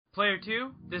Player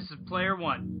 2, this is Player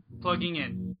 1, plugging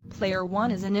in. Player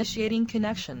 1 is initiating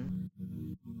connection.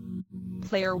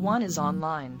 Player 1 is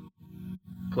online.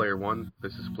 Player 1,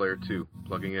 this is Player 2,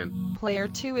 plugging in. Player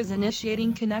 2 is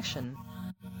initiating connection.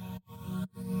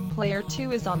 Player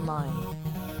 2 is online.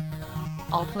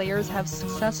 All players have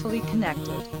successfully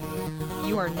connected.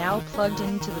 You are now plugged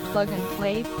into the Plug and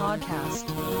Play podcast.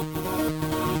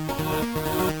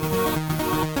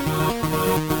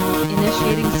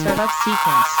 Initiating startup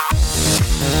sequence.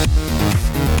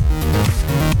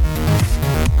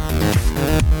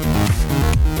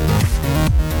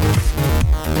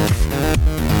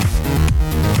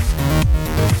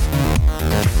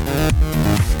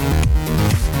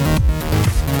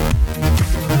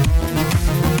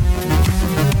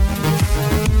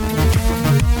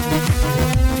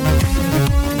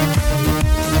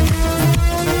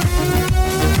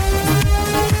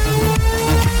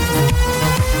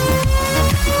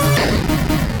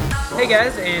 Hey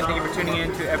guys, and thank you for tuning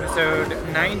in to episode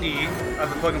 90 of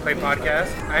the Plug and Play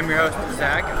podcast. I'm your host,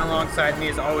 Zach, and alongside me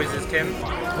as always is Tim.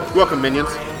 Welcome, minions.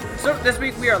 So this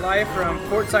week we are live from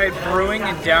Portside Brewing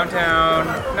in downtown,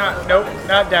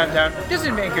 not downtown, just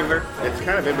in Vancouver. It's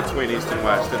kind of in between east and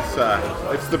west.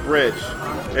 It's the bridge.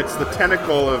 It's the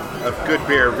tentacle of good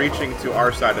beer reaching to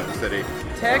our side of the city.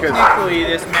 Technically,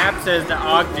 this map says the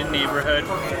Ogden neighborhood.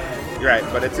 Right,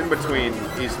 but it's in between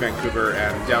East Vancouver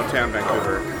and downtown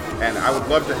Vancouver. And I would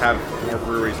love to have more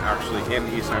breweries actually in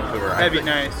East Vancouver. That'd be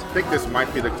nice. I think this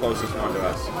might be the closest one to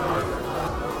us.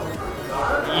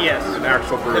 Yes. An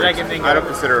actual brewery. That I can think of. I don't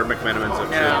consider McMenamins a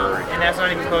brewery. And that's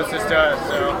not even closest to us,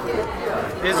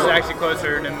 so this is actually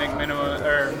closer than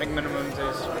McMenamins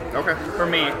is. Okay. For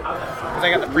me. Because I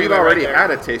got the We've freeway already right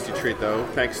had a tasty treat, though,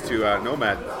 thanks to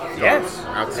Nomad. Yes.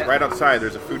 Right outside,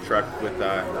 there's a food truck with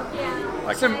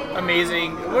some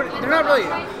amazing. They're not really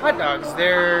hot dogs.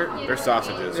 They're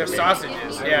sausages.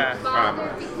 Sausages. Yeah.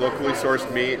 Locally sourced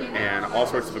meat and all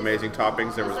sorts of amazing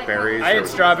toppings. There was berries. I had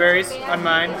strawberries on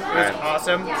mine. It was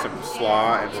awesome. Some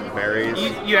slaw and some berries.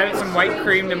 You added some white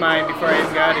cream to mine before I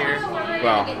even got here.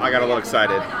 Well, I got a little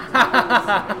excited.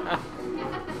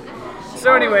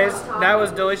 So anyways, that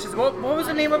was delicious. What was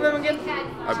the name of them again?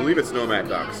 I believe it's Nomad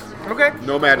Dogs. Okay.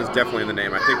 Nomad is definitely in the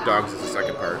name. I think Dogs is the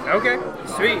second part. Okay,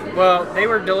 sweet. Well, they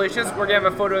were delicious. We're going to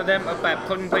have a photo of them up at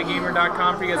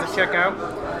plugandplaygamer.com for you guys to check out.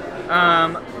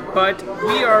 But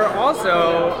we are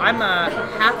also, I'm a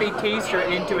happy taster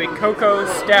into a cocoa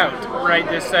stout right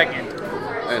this second.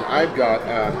 And I've got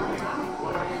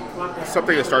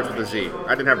something that starts with a Z.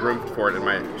 I didn't have room for it in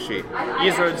my sheet.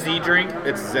 You wrote Z drink?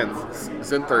 It's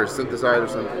Zinth or Synthesizer or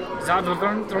something.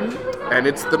 Zadl. And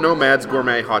it's the Nomad's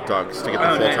Gourmet Hot Dogs to get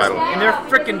the full title. And they're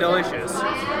freaking delicious.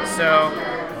 So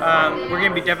we're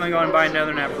going to be definitely going to buy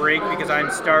another nap break because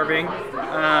I'm starving.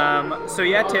 So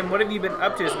yeah, Tim, what have you been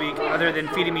up to this week other than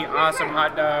feeding me awesome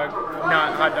not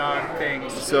hot dog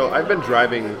things? So I've been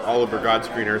driving all over God's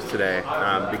green earth today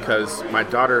because my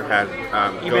daughter had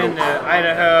You've been to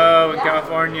Idaho and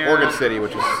California. Oregon City,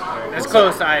 which is... That's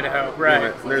close to Idaho,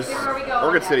 right.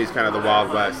 Oregon City is kind of the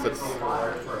Wild West.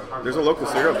 There's a local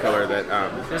serial killer that...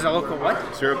 There's a local what?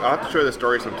 I'll have to show you the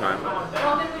story sometime.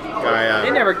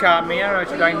 They never caught me. I don't know what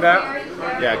you're talking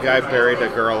about. Yeah, a guy buried a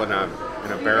girl in a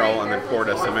barrel and then poured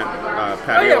a cement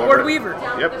patio Oh yeah, over Ward it. Weaver.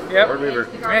 Yep. Ward Weaver.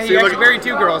 Yeah, he actually buried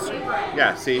two girls.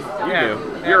 Yeah, see? You knew.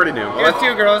 Yeah. You already knew. He has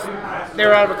two girls. They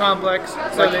were out of a complex,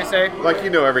 so they say. Like you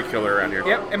know every killer around here.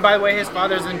 Yep, and by the way, his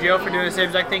father's in jail for doing the same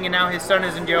exact thing, and now his son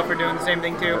is in jail for doing the same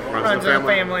thing too. Runs in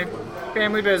the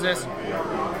family business.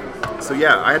 So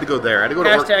yeah, I had to go there. I had to go to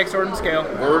Hashtag sword and scale.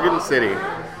 Oregon City.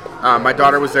 My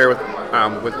daughter was there with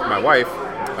my wife.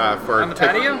 On the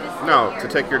patio? No, to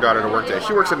take your daughter to work day.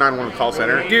 She works at 911 call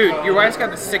center. Dude, your wife's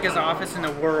got the sickest office in the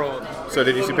world. So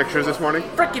did you see pictures this morning?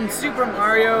 Freaking Super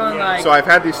Mario and like. So I've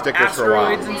had these stickers for a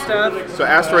while. Asteroids and stuff. So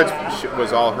Asteroids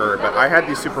was all her, but I had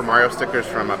these Super Mario stickers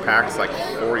from PAX like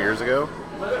 4 years ago.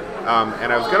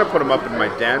 And I was going to put them up in my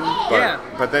den,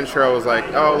 but then Cheryl was like,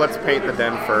 oh, let's paint the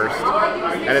den first.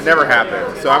 And it never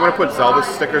happened. So I'm going to put Zelda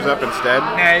stickers up instead.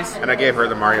 Nice. And I gave her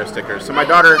the Mario stickers. So my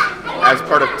daughter, as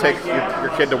part of Take Your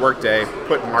Kid to Work Day,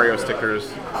 put Mario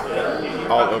stickers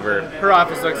all over. Her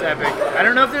office looks epic. I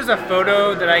don't know if there's a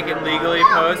photo that I can legally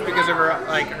post because of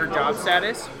her job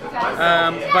status.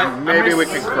 But maybe we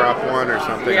can crop one or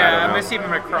something. Yeah, I'm gonna see if I'm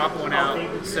gonna crop one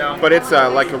out. So. But it's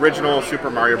like original Super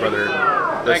Mario Brother.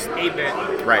 Like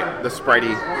 8-bit. Right, the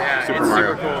spritey Super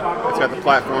Mario. Super cool. It's got the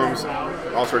platforms,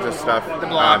 all sorts of stuff. The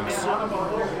blocks.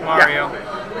 Mario.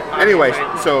 Yeah. Anyway,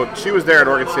 so she was there at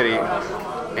Oregon City,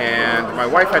 and my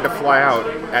wife had to fly out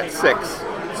at 6,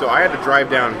 so I had to drive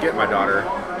down and get my daughter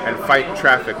and fight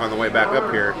traffic on the way back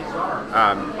up here.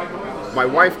 my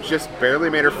wife just barely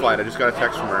made her flight. I just got a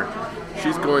text from her.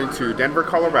 She's going to Denver,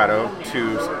 Colorado,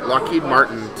 to Lockheed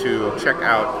Martin to check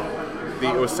out the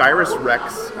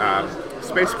OSIRIS-REx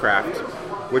spacecraft,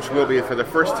 which will be for the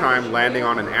first time landing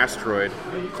on an asteroid,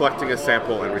 collecting a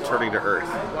sample, and returning to Earth.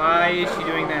 Why is she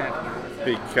doing that?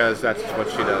 Because that's what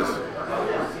she does.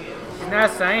 She's not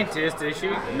a scientist, is she?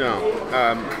 No.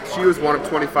 She was one of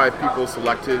 25 people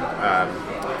selected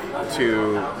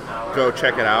to go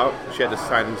check it out. She had to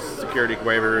sign security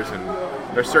waivers,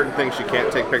 and there's certain things she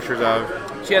can't take pictures of.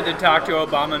 She had to talk to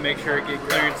Obama, make sure it get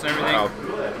clearance and everything. Oh,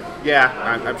 yeah,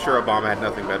 I'm sure Obama had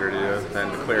nothing better to do than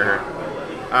to clear her.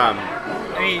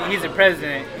 I mean, he's the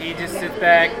president. He just sits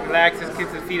back, relaxes,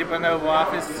 keeps his feet up on the Oval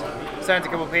Office, signs a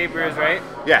couple papers, right?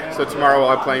 Yeah, so tomorrow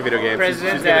while I'm playing video games,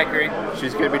 President Zachary.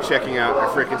 She's going to be checking out a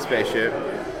freaking spaceship.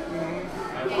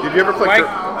 Did you ever play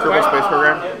Kerbal Space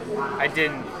Program? I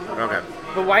didn't. Okay.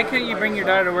 But why couldn't you bring your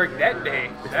daughter to work that day?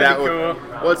 That'd be cool.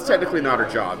 Well, it's technically not her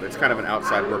job. It's kind of an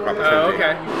outside work opportunity. Oh,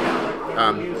 okay.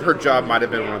 Her job might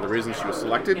have been one of the reasons she was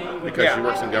selected, because she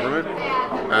works in government.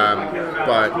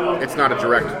 But it's not a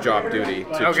direct job duty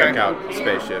to check out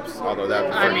spaceships, although that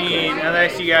would be pretty cool.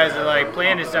 Unless you guys are like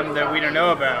planning something that we don't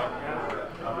know about.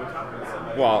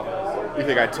 Well, you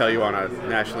think I'd tell you on a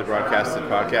nationally broadcasted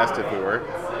podcast if we were?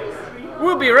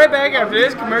 We'll be right back after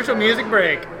this commercial music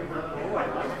break.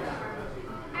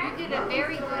 A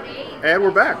very good age. And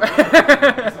we're back.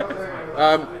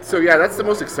 So yeah, that's the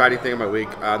most exciting thing of my week.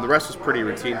 The rest was pretty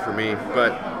routine for me,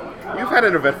 but you've had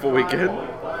an eventful weekend.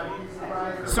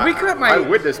 So we cut I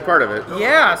witnessed part of it.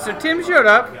 Yeah, so Tim showed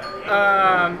up.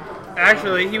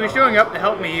 Actually, he was showing up to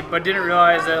help me, but didn't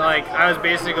realize that like I was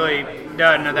basically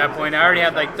done at that point. I already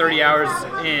had like 30 hours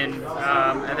in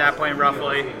at that point,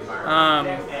 roughly.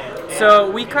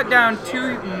 So we cut down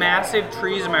 2 massive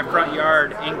trees in my front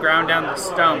yard and ground down the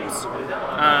stumps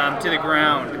to the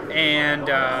ground. And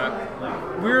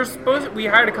we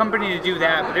hired a company to do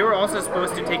that, but they were also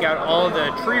supposed to take out all of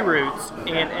the tree roots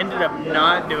and ended up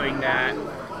not doing that.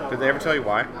 Did they ever tell you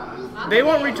why? They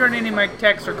won't return any of my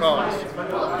texts or calls.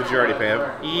 Did you already pay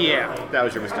them? Yeah. That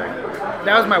was your mistake.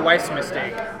 That was my wife's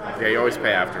mistake. Yeah, you always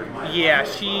pay after. Yeah,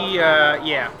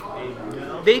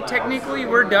 They technically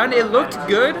were done. It looked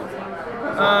good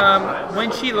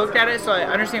when she looked at it, so I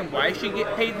understand why she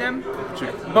paid them.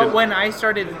 But when I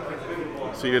started...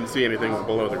 So you didn't see anything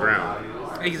below the ground?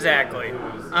 Exactly.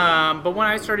 But when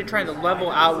I started trying to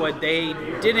level out what they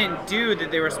didn't do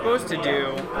that they were supposed to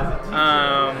do,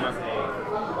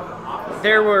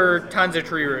 there were tons of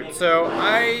tree roots. So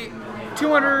I,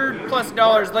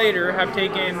 $200+ later, have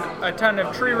taken a ton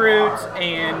of tree roots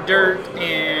and dirt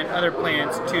and other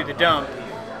plants to the dump.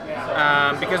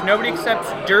 Because nobody accepts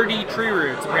dirty tree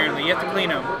roots, apparently. You have to clean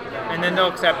them, and then they'll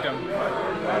accept them.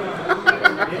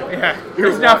 Yeah,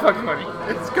 it's not fucking funny.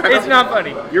 It's not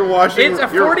funny. You're washing... It's a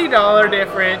 $40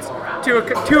 difference to a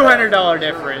 $200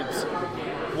 difference.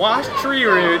 Wash tree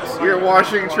roots. You're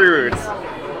washing tree roots.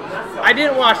 I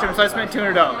didn't wash them, so I spent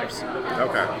 $200.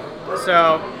 Okay.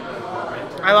 So,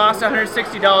 I lost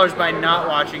 $160 by not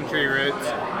washing tree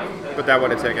roots. But that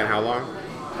would have taken how long?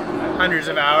 Hundreds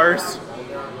of hours.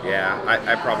 Yeah,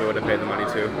 I probably would have paid the money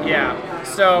too. Yeah,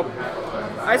 so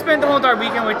I spent the whole entire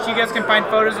weekend, which you guys can find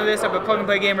photos of this up at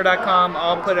plugandplaygamer.com.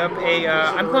 I'll put up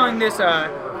I'm calling this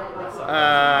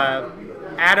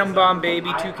Atom Bomb Baby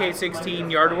 2K16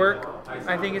 Yard Work,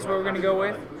 I think is what we're going to go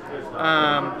with.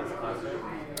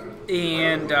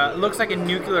 And it looks like a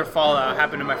nuclear fallout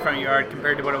happened in my front yard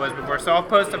compared to what it was before. So I'll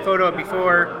post a photo of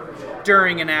before,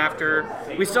 during, and after.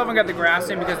 We still haven't got the grass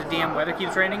in because the damn weather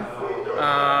keeps raining.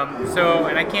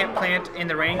 And I can't plant in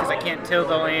the rain because I can't till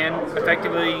the land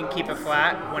effectively and keep it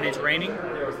flat when it's raining.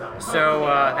 So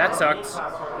that sucks.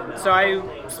 So I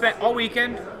spent all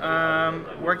weekend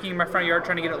working in my front yard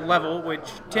trying to get it level,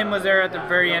 which Tim was there at the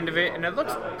very end of it, and it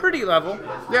looks pretty level.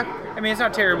 Yeah. I mean, it's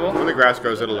not terrible. When the grass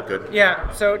grows, it'll look good.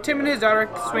 Yeah, so Tim and his daughter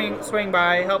swing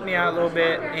by, helped me out a little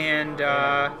bit, and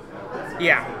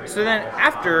yeah. So then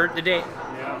after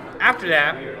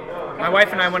that, my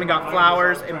wife and I went and got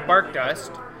flowers and bark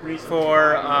dust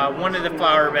for one of the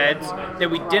flower beds that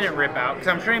we didn't rip out, because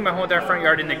I'm turning my whole entire front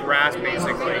yard into grass,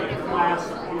 basically.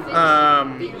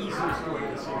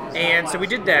 And so we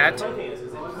did that.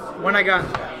 When I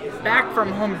got back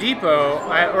from Home Depot,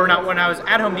 when I was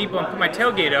at Home Depot and put my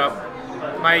tailgate up,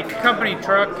 my company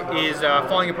truck is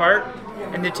falling apart,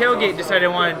 and the tailgate decided it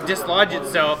wanted to dislodge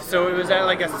itself, so it was at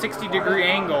like a 60-degree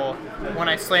angle when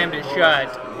I slammed it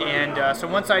shut. And so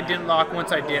one side didn't lock, one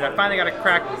side did. I finally got it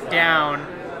cracked down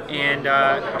and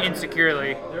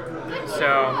insecurely.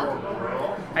 So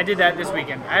I did that this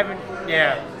weekend.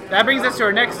 that brings us to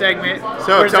our next segment.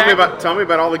 So tell me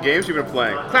about all the games you've been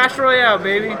playing. Clash Royale,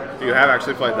 baby. You have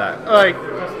actually played that. Like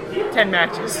 10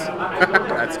 matches.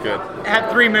 That's good.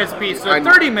 At 3 minutes apiece, so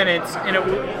 30 minutes in a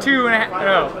 2.5.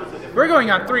 No, we're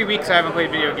going on 3 weeks. I haven't played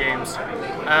video games.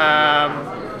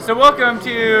 So welcome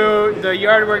to the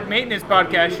Yardwork Maintenance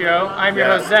Podcast Show. I'm your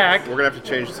host, Zach. We're going to have to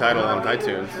change the title on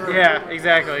iTunes. Yeah,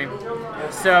 exactly.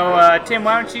 So, Tim,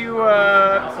 why don't you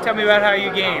tell me about how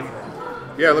you game?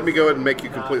 Yeah, let me go ahead and make you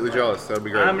completely jealous. That would be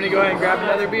great. I'm going to go ahead and grab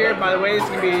another beer. By the way, it's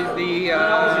going to be the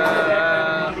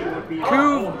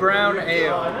Couve Brown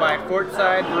Ale by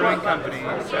Fortside Brewing Company.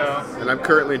 And I'm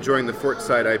currently enjoying the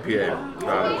Fortside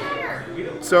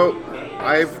IPA. So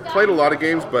I've played a lot of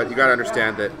games, but you got to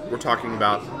understand that we're talking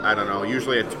about, I don't know,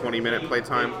 usually a 20-minute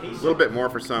playtime. A little bit more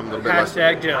for some, a little bit less.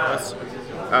 Hashtag jealous.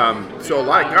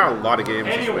 So I got a lot of games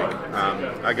this week.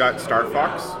 I got Star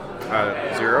Fox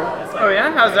Zero. Oh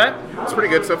yeah? How's that? It's pretty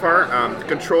good so far. The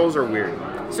controls are weird.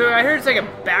 So I heard it's like a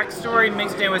backstory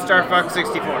mixed in with Star Fox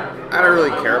 64. I don't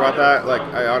really care about that. Like,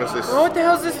 I honestly... Well, what the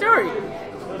hell's the story?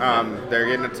 They're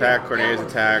getting attacked, Cornelia's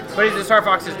attacked. But is it Star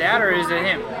Fox's dad or is it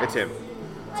him? It's him.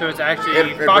 So it's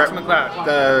actually Fox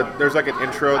McCloud. There's like an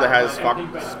intro that has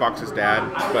Fox's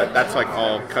dad, but that's like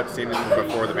all cutscenes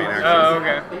before the main action. Oh,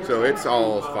 okay. So it's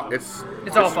all Fox.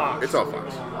 It's all Fox. It's all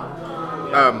Fox.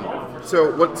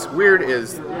 So what's weird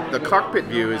is the cockpit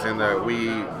view is in the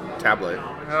Wii tablet.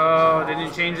 Oh, they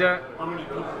didn't change that?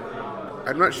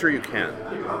 I'm not sure you can.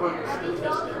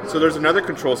 So there's another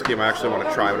control scheme I actually want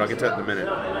to try, but I'll get to that in a minute.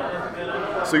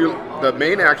 So the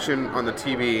main action on the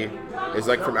TV is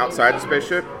like from outside the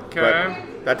spaceship, but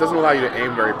that doesn't allow you to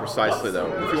aim very precisely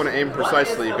though. If you want to aim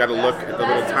precisely, you've got to look at the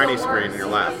little tiny screen in your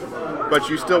lap. But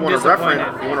you still want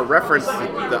to reference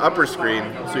the upper screen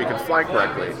so you can fly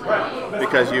correctly,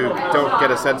 because you don't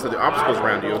get a sense of the obstacles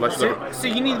around you unless you look. So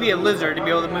you need to be a lizard to be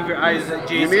able to move your eyes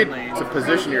adjacently. You need to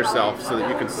position yourself so that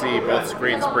you can see both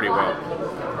screens pretty well.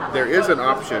 There is an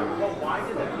option.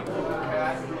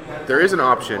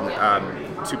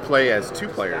 To play as two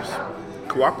players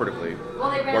cooperatively,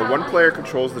 where one player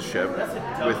controls the ship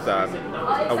with a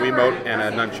Wiimote and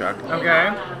a nunchuck.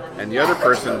 Okay. And the other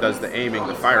person does the aiming,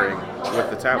 the firing, with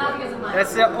the tablet.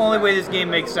 That's the only way this game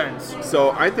makes sense.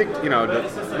 So I think,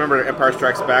 remember Empire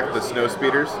Strikes Back, the snow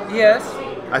speeders? Yes.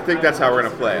 I think that's how we're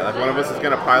going to play. Like, one of us is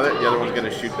going to pilot, the other one's going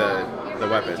to shoot the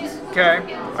weapons. Okay.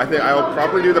 I think I'll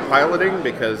probably do the piloting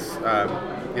because,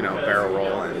 barrel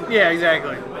roll. Yeah,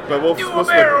 exactly. But we'll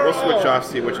switch off,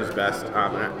 see which is best.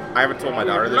 I haven't told my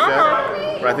daughter this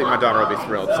yet, but I think my daughter will be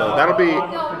thrilled. So that'll be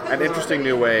an interesting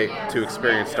new way to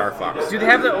experience Star Fox. Do they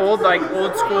have the old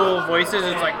school voices?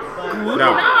 It's like...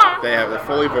 No, they have the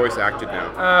fully voice acted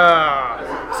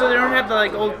now. So they don't have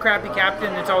the old crappy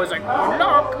captain that's always like,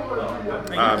 knock.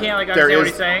 You can't understand what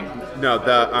he's saying? No,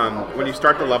 when you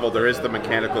start the level, there is the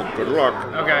mechanical good luck.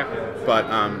 Okay. But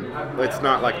it's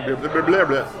not like blah, blah, blah, blah,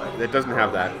 blah. It doesn't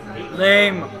have that.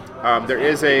 Lame. There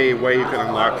is a way you can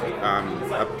unlock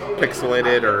a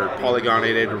pixelated or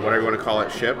polygonated or whatever you want to call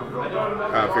it ship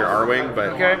if you're R-Wing,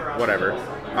 but whatever.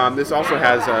 This also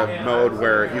has a mode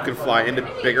where you can fly into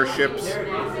bigger ships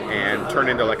and turn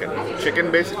into like a chicken,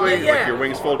 basically. Like your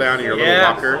wings fold down and you're a little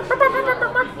walker.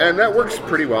 And that works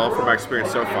pretty well from my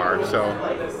experience so far. So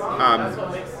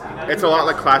it's a lot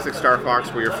like classic Star Fox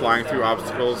where you're flying through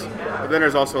obstacles. But then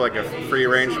there's also like a free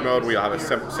range mode where you'll have a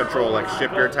central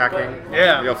ship you're attacking.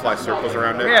 Yeah. You'll fly circles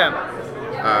around it. Yeah.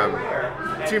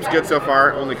 Seems good so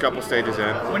far. Only a couple stages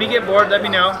in. When you get bored, let me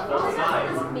know.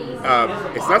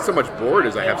 It's not so much bored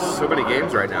as I have so many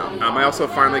games right now. I also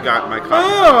finally got my copy.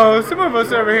 Oh, some of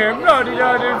us over here.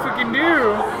 Freaking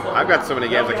do. I've got so many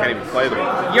games I can't even play them.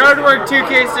 Yardwork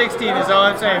 2K16 is all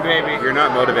I'm saying, baby. You're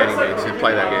not motivating me to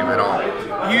play that game at all.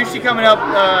 You should come up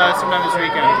sometime this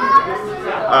weekend.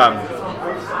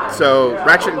 So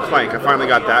Ratchet and Clank, I finally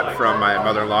got that from my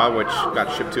mother-in-law, which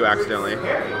got shipped to accidentally.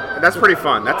 And that's pretty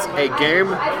fun. That's a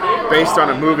game based on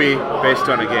a movie based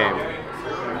on a game.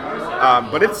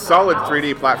 But it's solid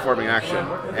 3D platforming action,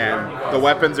 and the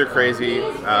weapons are crazy.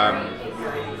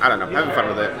 I don't know, I'm having fun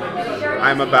with it.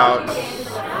 I'm about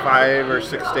 5 or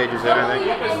 6 stages in, I think.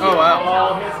 Oh,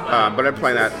 wow. But I'm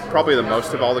playing that probably the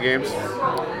most of all the games.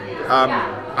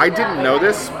 I didn't know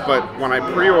this, but when I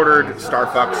pre-ordered Star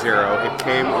Fox Zero, it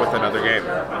came with another game.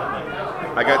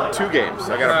 I got 2 games.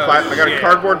 I got a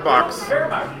cardboard box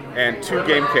and 2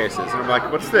 game cases, and I'm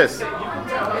like, what's this?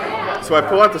 So I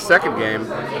pull out the second game,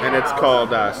 and it's called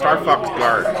Star Fox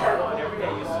Guard.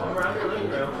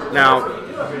 Now,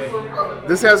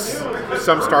 this has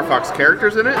some Star Fox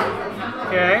characters in it.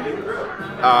 Okay.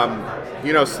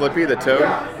 Slippy the Toad?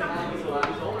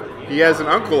 He has an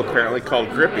uncle, apparently, called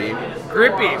Grippy.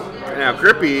 Grippy. Now,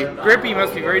 Grippy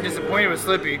must be very disappointed with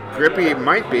Slippy. Grippy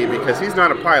might be because he's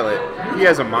not a pilot. He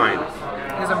has a mind.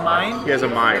 He has a mind? He has a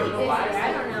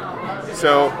mind.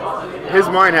 So, his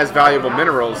mind has valuable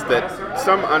minerals that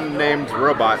some unnamed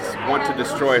robots want to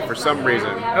destroy for some reason.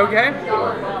 Okay.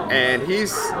 And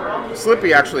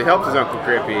Slippy actually helped his Uncle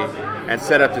Grippy and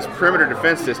set up this perimeter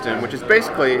defense system, which is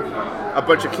basically a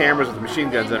bunch of cameras with machine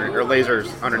guns or lasers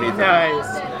underneath them.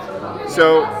 Nice.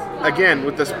 So, again,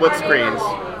 with the split screens,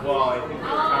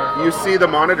 you see the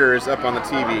monitors up on the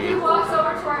TV,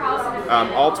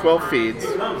 all 12 feeds,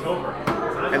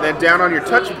 and then down on your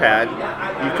touchpad,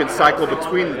 you can cycle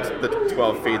between the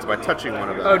 12 feeds by touching one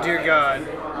of them. Oh, dear God.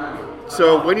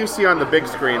 So when you see on the big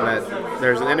screen that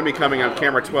there's an enemy coming on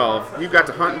camera 12, you've got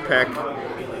to hunt and peck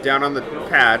down on the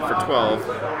pad for 12,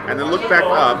 and then look back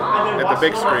up at the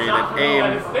big screen and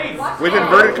aim with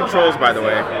inverted controls, by the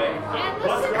way.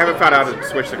 I haven't found out how to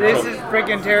switch the controls. This is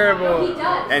freaking terrible.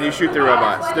 And you shoot the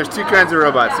robots. There's two kinds of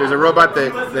robots. There's a robot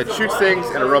that shoots things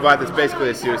and a robot that's basically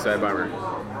a suicide bomber.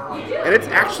 And it's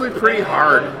actually pretty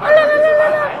hard.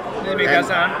 Does it make that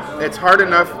sound? It's hard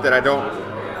enough that I don't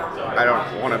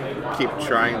want to keep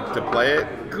trying to play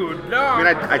it. Good luck. I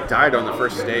mean, I died on the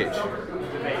first stage.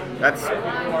 That's,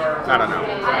 I don't know.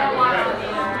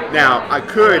 Now, I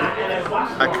could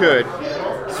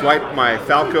swipe my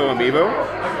Falco amiibo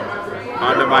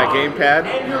onto my gamepad,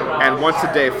 and once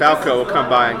a day Falco will come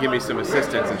by and give me some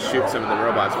assistance and shoot some of the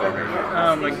robots for me.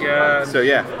 Oh my God. So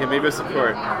yeah, amiibo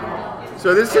support.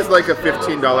 So this is like a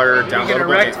 $15 downloadable You can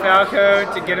erect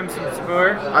Falco to get him some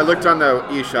support? I looked on the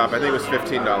eShop, I think it was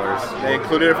 $15. They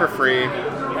included it for free.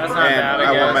 That's not bad,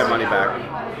 I guess. Want my money back.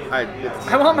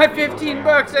 I want my $15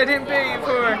 I didn't pay you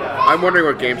for. I'm wondering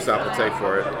what GameStop will take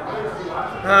for it.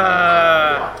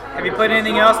 Have you played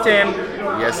anything else, Tim?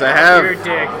 Yes, I have. You're a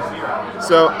dick.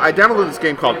 So I downloaded this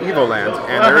game called Evoland,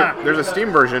 and there's a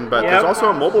Steam version, but there's also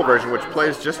a mobile version which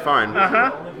plays just fine.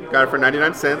 Got it for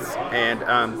 99 cents,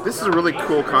 and this is a really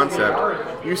cool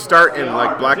concept. You start in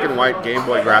like black and white Game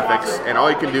Boy graphics, and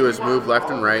all you can do is move left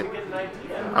and right.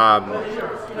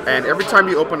 And every time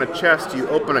you open a chest, you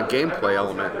open a gameplay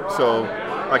element. So,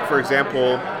 like for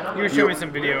example, you were showing me some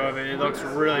video of it. It looks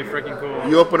really freaking cool.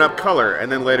 You open up color,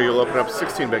 and then later you'll open up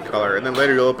 16-bit color, and then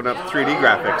later you'll open up 3D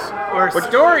graphics. Or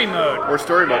story mode. Or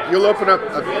story mode. You'll open up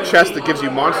a chest that gives you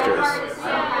monsters,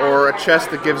 or a chest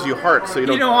that gives you hearts. So you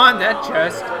don't want that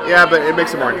chest. Yeah, but it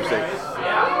makes it more interesting.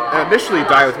 And initially you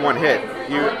die with one hit.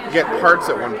 You get parts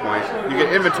at one point. You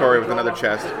get inventory with another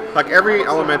chest. Like every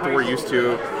element that we're used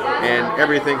to, and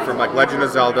everything from like Legend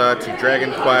of Zelda to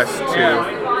Dragon Quest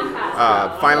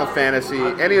to Final Fantasy,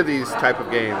 any of these type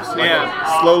of games,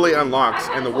 slowly unlocks,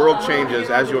 and the world changes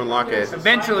as you unlock it.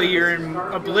 Eventually, you're in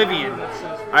Oblivion.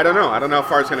 I don't know how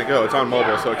far it's going to go. It's on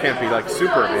mobile, so it can't be like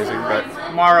super amazing, but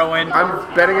Morrowind.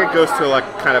 I'm betting it goes to like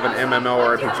kind of an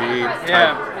MMORPG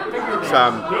type.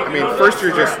 I mean, first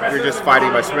you're just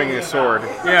fighting by swinging a sword.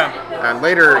 And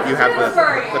later you have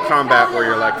the combat where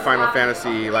you're like Final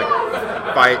Fantasy, like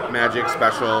fight, magic,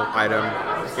 special, item.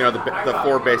 You know, the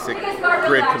 4 basic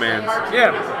grid commands.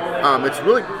 It's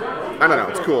really, I don't know,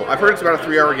 it's cool. I've heard it's about a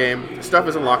 3-hour game. Stuff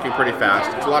is unlocking pretty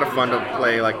fast. It's a lot of fun to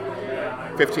play, like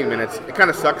 15 minutes. It kind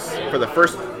of sucks for the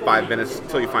first 5 minutes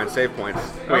until you find save points.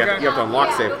 You have to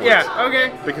unlock save points.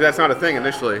 Because that's not a thing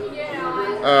initially.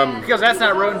 Because that's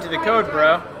not wrote into the code,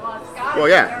 bro. Well,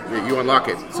 yeah, you unlock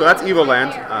it. So that's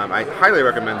Evoland. I highly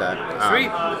recommend that.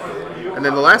 Sweet. And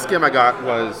then the last game I got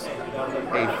was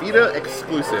a Vita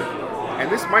exclusive. And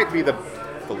this might be the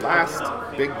last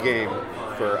big game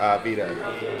for Vita.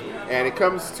 And it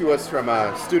comes to us from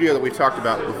a studio that we've talked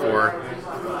about before.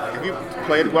 Have you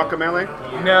played Guacamelee?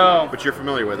 No. But you're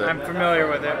familiar with it. I'm familiar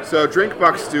with it. So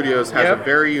Drinkbox Studios has a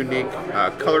very unique,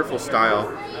 colorful style.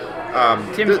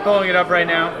 Tim's pulling it up right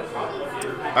now.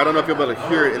 I don't know if you'll be able to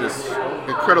hear it in this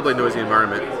incredibly noisy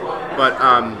environment. But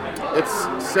it's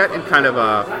set in kind of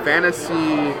a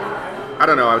fantasy,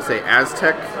 I would say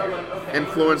Aztec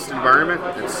influenced environment.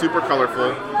 It's super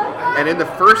colorful, and in the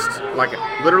first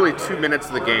literally 2 minutes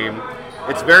of the game,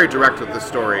 it's very direct with the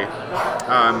story.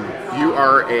 You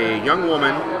are a young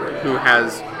woman who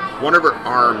has one of her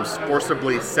arms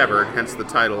forcibly severed, hence the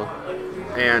title,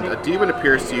 and a demon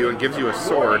appears to you and gives you a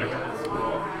sword,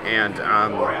 and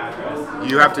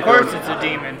you have to go. Of course, it's a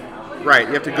demon. Right,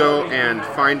 you have to go and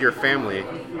find your family.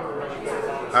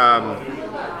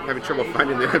 Having trouble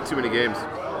finding they have too many games.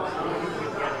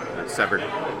 Severed.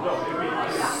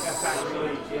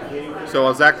 So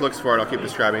while Zach looks for it, I'll keep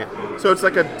describing it. So it's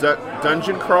like a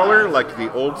dungeon crawler, like the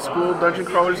old school dungeon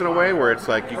crawlers in a way, where it's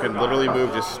like you can literally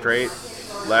move just straight,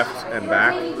 left, and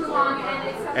back.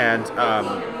 And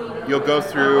you'll go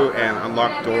through and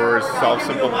unlock doors, solve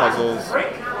simple puzzles.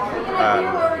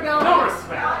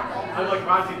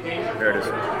 There it is.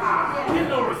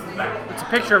 It's a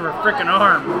picture of her freaking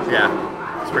arm.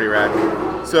 Yeah, it's pretty rad.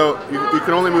 So you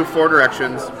can only move 4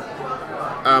 directions.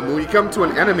 When you come to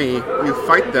an enemy, you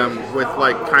fight them with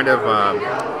like kind of.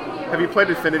 Have you played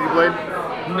Infinity Blade?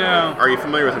 No. Are you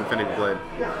familiar with Infinity Blade?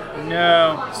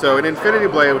 No. So in Infinity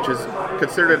Blade, which is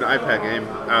considered an iPad game,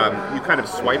 you kind of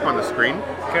swipe on the screen.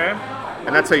 Okay.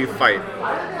 And that's how you fight.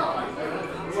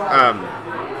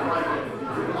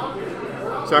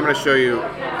 So I'm going to show you.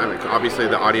 I mean, obviously,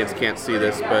 the audience can't see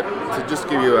this, but to just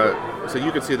give you so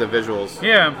you can see the visuals.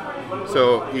 Yeah.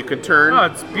 So you can turn. Oh,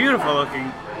 it's beautiful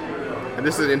looking. And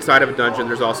this is inside of a dungeon.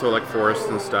 There's also like forests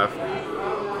and stuff.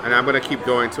 And I'm going to keep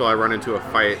going until I run into a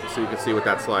fight, so you can see what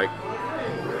that's like.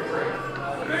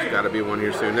 There's got to be one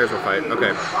here soon. There's a fight.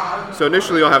 Okay. So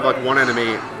initially you'll have like one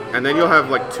enemy, and then you'll have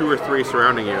like 2 or 3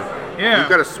 surrounding you. Yeah. You've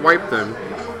got to swipe them,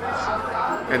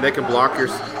 and they can block your.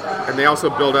 And they also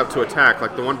build up to attack.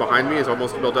 Like the one behind me is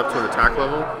almost built up to an attack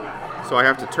level, so I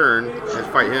have to turn and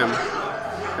fight him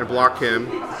and block him.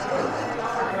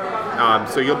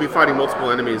 So you'll be fighting multiple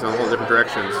enemies on all different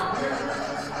directions.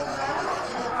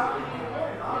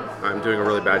 I'm doing a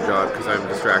really bad job because I'm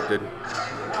distracted.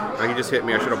 He just hit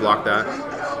me. I should have blocked that.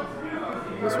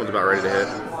 This one's about ready to hit.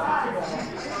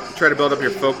 Try to build up your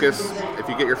focus. If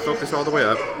you get your focus all the way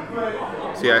up.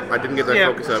 See, I didn't get that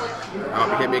focus up. Oh,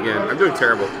 he hit me again. I'm doing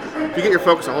terrible. If you get your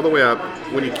focus all the way up,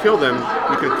 when you kill them,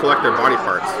 you can collect their body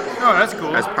parts. Oh, that's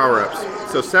cool. As power-ups.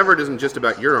 So Severed isn't just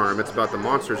about your arm. It's about the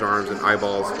monster's arms and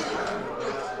eyeballs.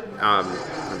 I'm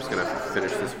just going to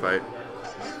finish this fight.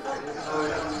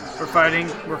 We're fighting.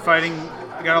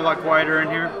 We got a lot quieter in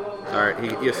here. Alright,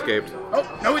 he escaped. Oh,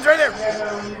 no, he's right there.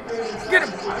 Get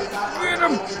him. Get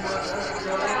him.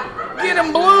 Get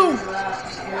him, Blue.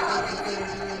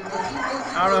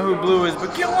 I don't know who Blue is,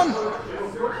 but kill him.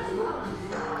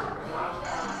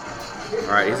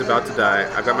 Alright, he's about to die.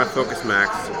 I've got my focus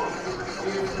maxed.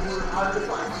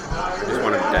 I just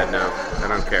want him dead now. I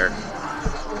don't care.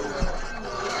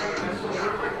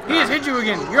 He has hit you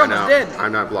again. You're almost dead.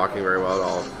 I'm not blocking very well at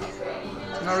all.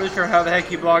 I'm not really sure how the heck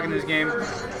you block in this game.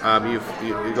 You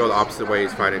go the opposite way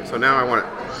he's fighting. So now I want it.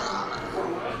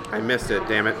 I missed it,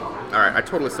 damn it. Alright, I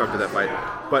totally sucked at that fight.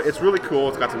 But it's really cool.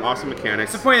 It's got some awesome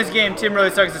mechanics. That's the point of this game. Tim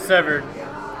really sucks at Severed.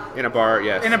 In a bar,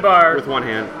 yes. In a bar. With one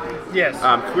hand. Yes.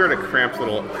 We're in a cramped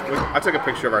little... I took a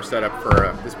picture of our setup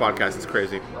for this podcast. It's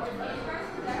crazy.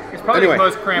 It's probably the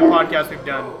most cramped podcast we've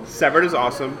done. Severed is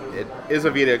awesome. It is a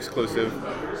Vita exclusive.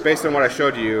 Based on what I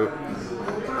showed you,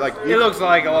 it looks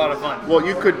like a lot of fun. Well,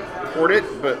 you could port it,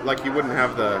 but like you wouldn't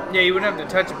have the... Yeah, you wouldn't have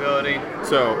the touchability.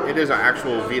 So it is an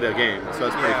actual Vita game, so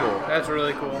that's pretty cool. That's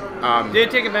really cool. Did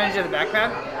it take advantage of the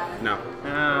backpad? No.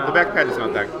 The backpad is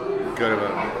not that good of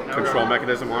a control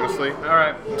mechanism, honestly.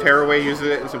 Alright. Tearaway uses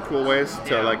it in some cool ways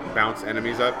to like bounce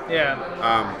enemies up. Yeah.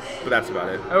 But that's about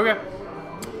it. Okay.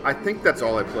 I think that's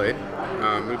all I played.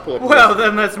 We pull up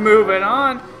then let's move it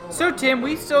on. So Tim,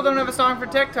 we still don't have a song for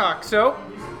Tech Talk, so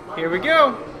here we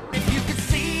go. If you could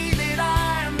see that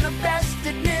I'm the best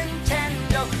at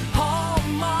Nintendo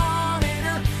home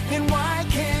monitor, then why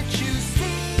can't you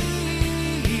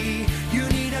see you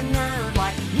need a nerd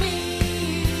like me?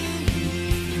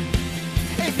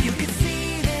 If you could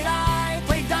see that I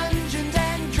play Dungeons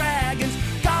and Dragons,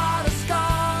 got a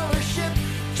scholarship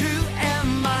to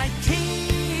MIT,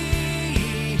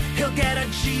 he'll get a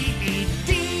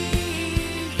GED.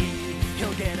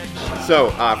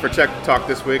 So, for Tech Talk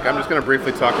this week, I'm just going to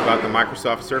briefly talk about the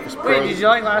Microsoft Surface Pro. Wait, did you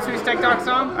like last week's Tech Talk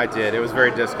song? I did. It was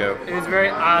very disco. It was very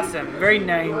awesome. Very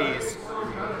 90s.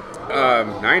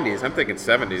 90s? I'm thinking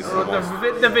 70s. Well,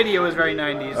 the video was very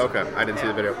 90s. Okay, I didn't see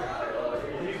the video.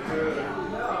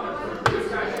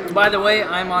 By the way,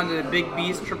 I'm on the Big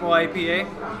Beast Triple IPA.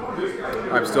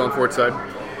 I'm still on Fort Side.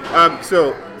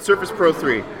 So, Surface Pro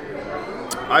 3.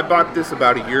 I bought this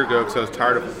about a year ago because I was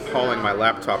tired of hauling my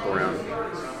laptop around.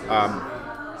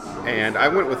 And I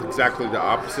went with exactly the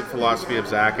opposite philosophy of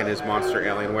Zach and his Monster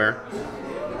Alienware.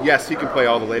 Yes, he can play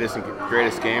all the latest and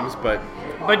greatest games, but...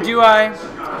 But do I?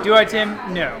 Do I, Tim?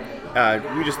 No.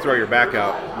 You just throw your back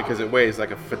out because it weighs like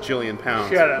a fajillion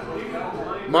pounds. Shut up.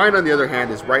 Mine, on the other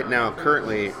hand, is right now,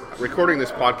 currently, recording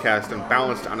this podcast and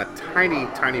balanced on a tiny,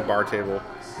 tiny bar table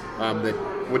that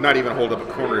would not even hold up a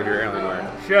corner of your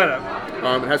Alienware. Shut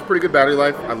up. It has pretty good battery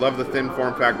life. I love the thin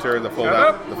form factor, the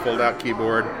fold-out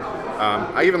keyboard.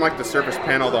 I even like the Surface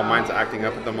Pen, although mine's acting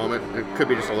up at the moment. It could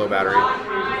be just a low battery.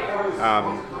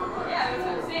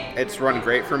 It's run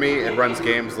great for me. It runs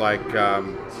games like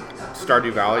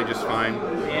Stardew Valley just fine.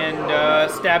 And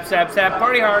Stab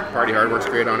Party Hard. Party Hard works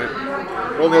great on it.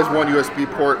 Only has one USB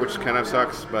port, which kind of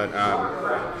sucks, but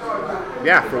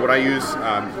yeah, for what I use,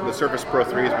 the Surface Pro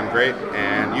 3 has been great,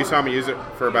 and you saw me use it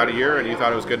for about a year, and you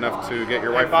thought it was good enough to get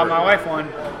your wife. I bought my wife one.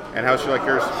 And how's she like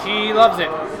yours? She loves it,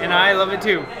 and I love it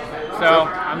too. So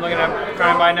I'm looking to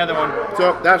try and buy another one.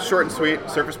 So that's short and sweet.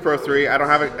 Surface Pro 3. I don't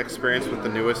have experience with the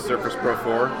newest Surface Pro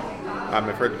 4. I've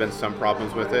heard there's been some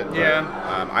problems with it. But, yeah.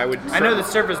 I know the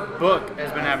Surface Book has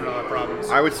been having a lot of problems.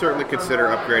 I would certainly consider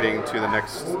upgrading to the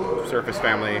next Surface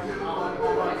family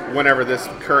whenever this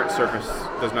current Surface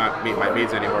does not meet my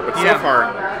needs anymore. But so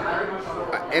far,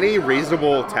 any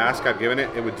reasonable task I've given it,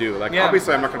 it would do. Like,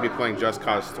 obviously, I'm not going to be playing Just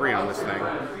Cause 3 on this thing.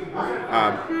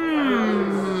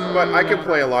 But I can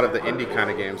play a lot of the indie kind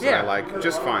of games that I like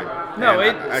just fine. No,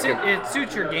 it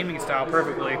suits your gaming style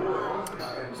perfectly.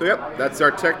 So, yep, that's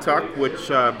our tech talk, which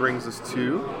brings us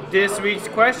to this week's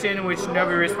question, which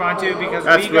nobody responded to because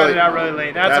we got it out really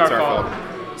late. That's our fault.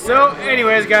 So,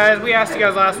 anyways, guys, we asked you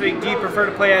guys last week, do you prefer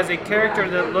to play as a character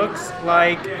that looks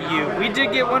like you? We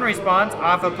did get one response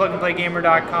off of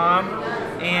plugandplaygamer.com,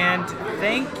 and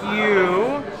thank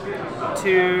you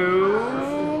to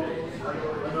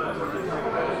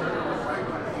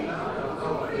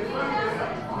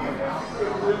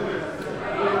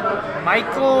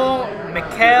Michael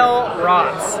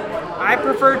Ross. I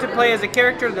prefer to play as a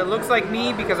character that looks like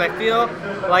me because I feel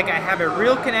like I have a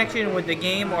real connection with the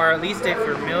game, or at least a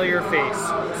familiar face.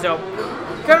 So,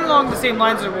 kind of along the same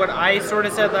lines of what I sort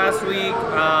of said last week,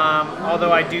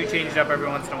 although I do change it up every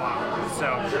once in a while.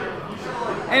 So,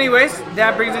 anyways,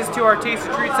 that brings us to our Tasty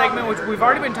Treat segment, which we've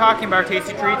already been talking about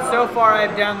Tasty Treats. So far, I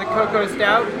have down the Cocoa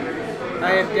Stout.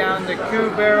 I have down the Coup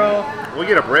Barrel. We'll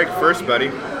get a break first,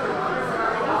 buddy.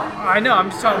 I know, I'm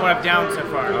just telling what I've down so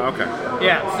far. Oh, okay.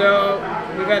 Yeah, so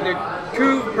we've got the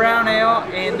Coup Brown Ale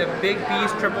and the Big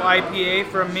Beast Triple IPA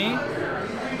from me.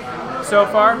 So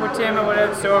far, what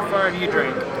so far have you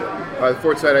drank? The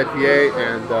Fortside IPA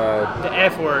and the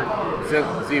F word.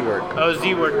 Z word. Oh,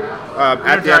 Z word.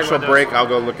 At the actual break, I'll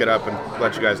go look it up and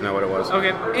let you guys know what it was.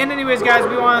 Okay, and anyways, guys,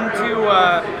 we want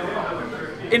to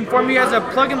inform you guys of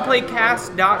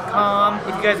plugandplaycast.com.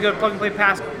 If you guys go to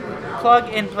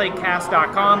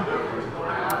plugandplaycast.com,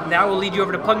 that will lead you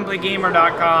over to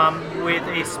plugandplaygamer.com with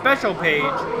a special page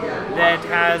that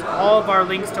has all of our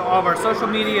links to all of our social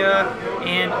media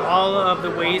and all of the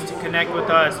ways to connect with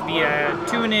us via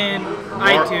TuneIn,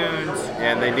 iTunes.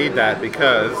 And they need that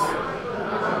because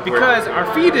our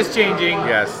feed is changing.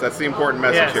 Yes, that's the important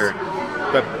message here.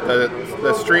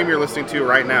 The stream you're listening to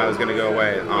right now is going to go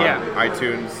away on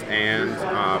iTunes and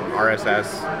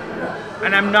RSS.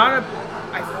 And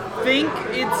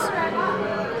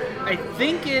I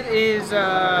think it is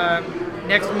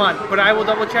next month, but I will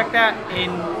double check that.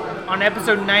 On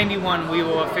episode 91, we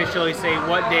will officially say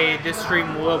what day this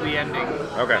stream will be ending.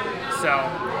 Okay. So,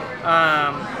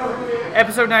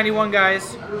 episode 91,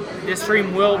 guys, this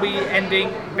stream will be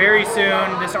ending very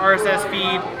soon. This RSS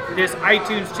feed, this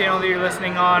iTunes channel that you're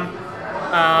listening on,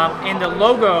 and the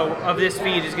logo of this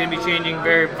feed is going to be changing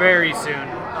very, very soon.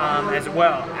 As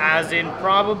well, as in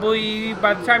probably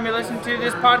by the time you listen to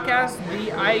this podcast,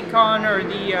 the icon or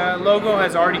the logo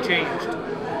has already changed.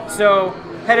 So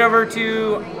head over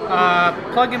to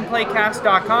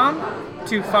plugandplaycast.com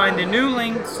to find the new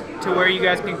links to where you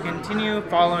guys can continue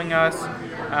following us.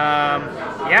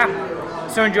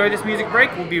 So enjoy this music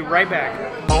break. We'll be right back.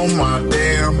 Oh my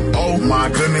damn, oh my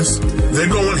goodness, they're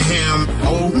going ham.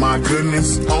 Oh my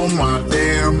goodness, oh my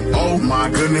damn, oh my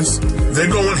goodness, they're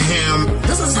going ham.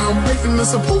 This is how bacon is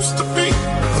supposed to be.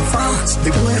 The fries,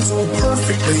 they blend so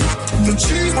perfectly. The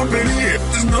cheese up in here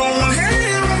is going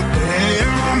ham.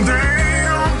 Damn,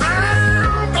 damn,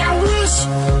 damn. I wish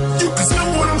you could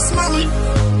smell what I'm smelling.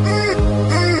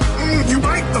 You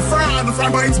bite the fry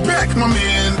bites back, my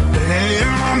man.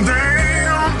 Damn, damn.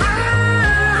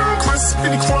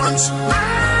 Crispy crunch.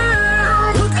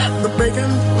 Look at the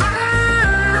bacon.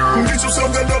 Get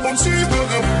yourself that double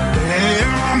cheeseburger.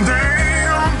 Damn,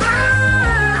 damn,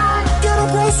 damn. Get a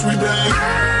grocery bag.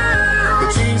 The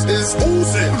cheese is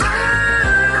oozing.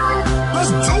 Let's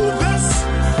do this.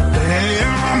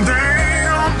 Damn,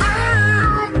 damn,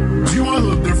 damn. Do you want to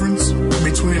know the difference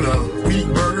between a wheat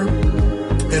burger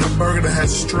and a burger that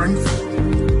has strength?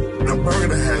 And a burger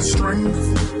that has strength?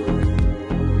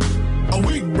 A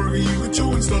weak burger, you can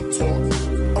chew and stop talk.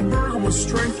 A burger with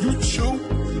strength, you chew.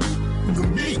 The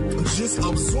meat just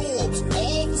absorbs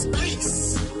all the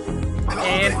space.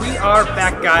 And we are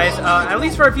back, guys. At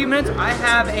least for a few minutes. I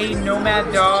have a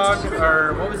Nomad dog,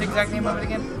 or what was the exact name of it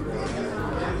again?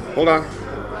 Hold on.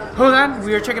 Hold on.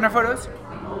 We are checking our photos.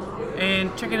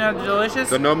 and checking out the delicious.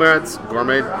 The Nomad's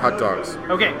gourmet hot dogs.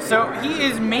 Okay, so he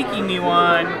is making me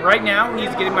one right now.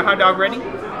 He's getting my hot dog ready.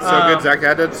 So good, Zach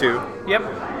had that too. Yep.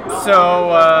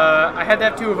 So I had to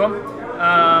have 2 of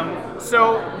them.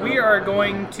 So we are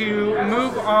going to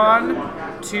move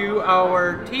on to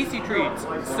our tasty treats.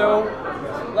 So,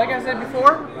 like I said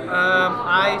before,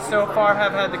 I so far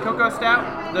have had the Cocoa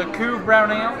Stout, the Couve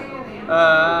Brown Ale,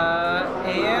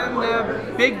 and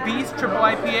the Big Beast Triple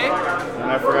IPA.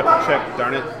 And I forgot to check,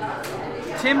 darn it.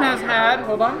 Tim has had,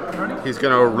 hold on. He's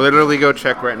going to literally go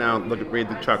check right now and read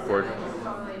the chalkboard.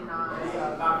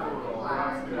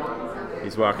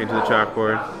 He's walking to the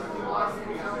chalkboard.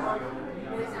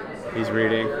 He's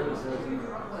reading.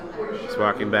 He's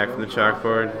walking back from the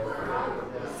chalkboard.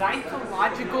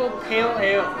 Zythological Pale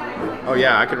Ale. Oh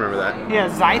yeah, I can remember that. Yeah,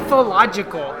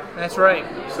 Zythological. That's right.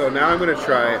 So now I'm going to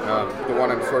try the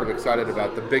one I'm sort of excited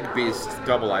about, the Big Beast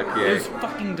Double IPA. It's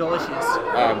fucking delicious.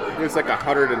 It's like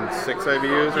 106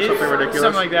 IBUs or something ridiculous.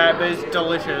 Something like that, but it's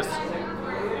delicious.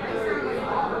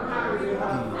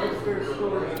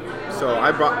 So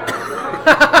I brought...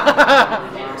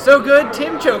 So good,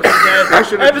 Tim choked to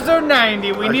death. Episode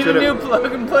 90, we need a new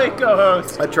plug-and-play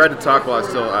co-host. I tried to talk while I was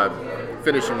still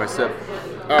finishing my sip.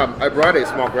 I brought a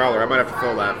small growler. I might have to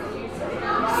fill that.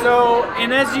 So,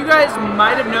 and as you guys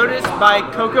might have noticed by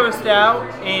Cocoa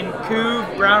Stout and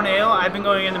Couve Brown Ale, I've been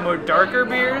going into more darker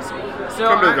beers. So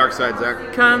Come to the dark side,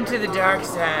 Zach. Come to the dark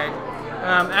side.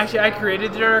 Actually, I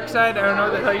created the dark side. I don't know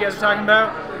what the hell you guys are talking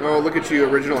about. Oh, look at you,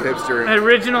 original hipster.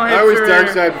 Original hipster. I was dark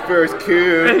side before it was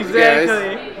cool.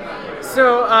 Exactly. Yes.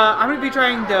 So, I'm going to be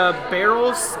trying the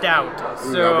Barrel Stout.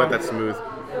 So, I bet that's smooth.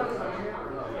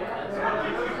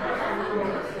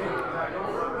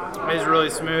 It's really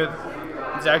smooth.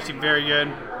 It's actually very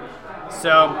good.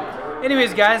 So,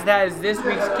 anyways, guys, that is this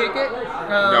week's Kick It.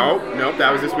 Nope,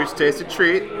 that was this week's Tasty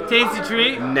Treat. Tasty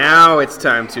Treat. Now it's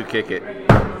time to kick it.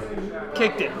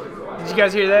 Kicked it. Did you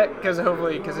guys hear that? Because if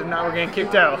not, we're getting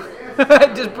kicked out. I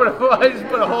just put a hole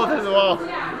through the wall.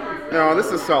 No,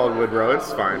 this is solid wood, bro.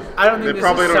 It's fine. I don't think this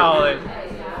is solid.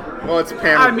 Well, it's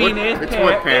panel. I mean, it's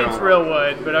wood panel. It's real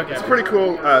wood, but okay. It's pretty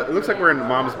cool. It looks like we're in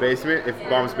Mom's basement. If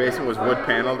Mom's basement was wood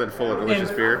paneled and full of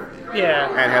delicious beer. Yeah.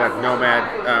 And had a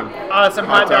Nomad. Some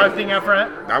hot dog thing up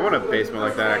front. I want a basement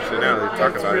like that, actually, now that we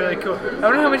talk about it. It's really cool. I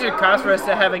wonder how much it costs for us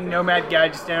to have a Nomad guy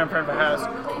just stand in front of a house.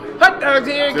 Hot dogs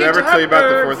here, Did I ever tell you about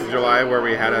the 4th of July where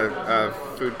we had a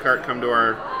food cart come to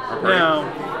our party? No.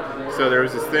 So there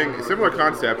was this thing, a similar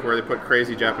concept where they put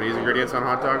crazy Japanese ingredients on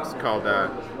hot dogs called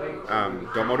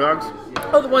domo dogs.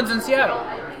 Oh, the ones in Seattle.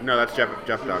 No, that's Jeff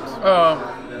dogs.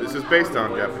 Oh. This is based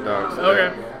on Jeff dogs.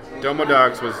 Okay. Domo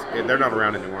dogs they're not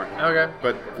around anymore. Okay.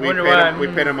 But we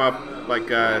paid them up like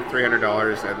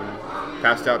 $300 and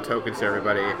passed out tokens to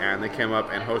everybody, and they came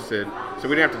up and hosted. So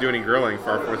we didn't have to do any grilling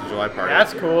for our 4th of July party.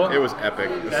 That's cool. It was epic.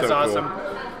 It was That's so awesome.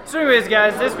 Cool. So anyways,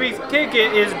 guys, this week's Kick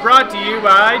It is brought to you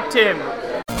by Tim.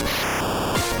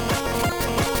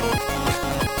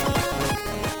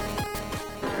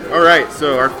 All right,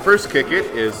 so our first Kick It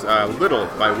is Little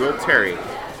by Will Terry.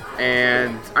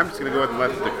 And I'm just going to go ahead and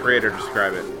let the creator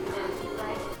describe it.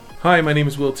 Hi, my name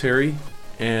is Will Terry,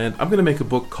 and I'm going to make a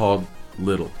book called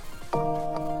Little.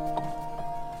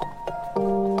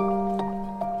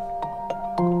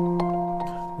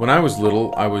 When I was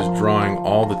little, I was drawing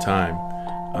all the time.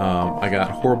 I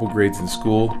got horrible grades in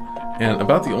school, and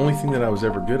about the only thing that I was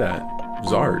ever good at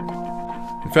was art.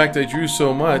 In fact, I drew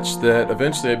so much that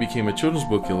eventually I became a children's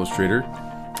book illustrator.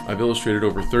 I've illustrated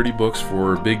over 30 books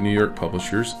for big New York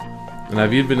publishers, and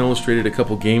I've even illustrated a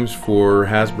couple games for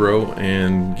Hasbro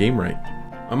and GameRight.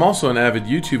 I'm also an avid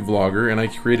YouTube vlogger, and I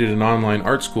created an online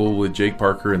art school with Jake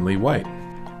Parker and Lee White.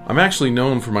 I'm actually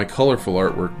known for my colorful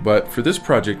artwork, but for this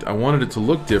project I wanted it to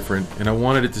look different, and I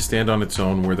wanted it to stand on its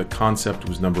own where the concept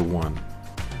was number one.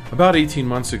 About 18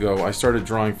 months ago, I started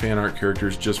drawing fan art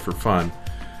characters just for fun.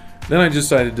 Then I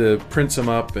decided to print some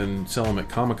up and sell them at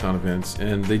Comic-Con events,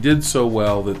 and they did so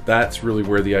well that that's really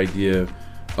where the idea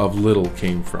of Little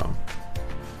came from.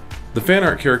 The fan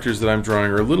art characters that I'm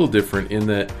drawing are a little different in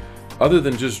that, other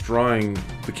than just drawing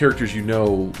the characters you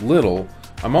know little,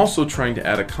 I'm also trying to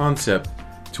add a concept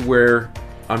to where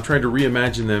I'm trying to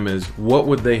reimagine them as what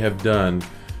would they have done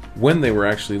when they were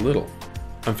actually little.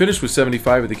 I'm finished with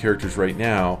 75 of the characters right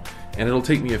now, and it'll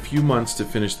take me a few months to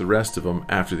finish the rest of them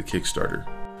after the Kickstarter.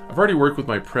 I've already worked with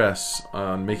my press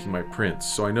on making my prints,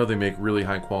 so I know they make really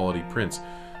high quality prints,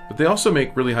 but they also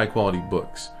make really high quality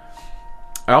books.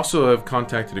 I also have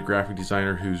contacted a graphic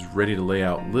designer who's ready to lay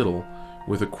out Little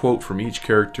with a quote from each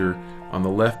character on the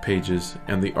left pages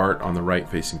and the art on the right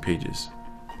facing pages.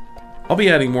 I'll be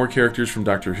adding more characters from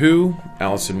Doctor Who,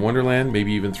 Alice in Wonderland,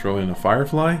 maybe even throw in a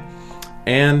Firefly,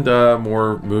 and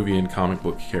more movie and comic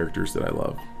book characters that I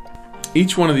love.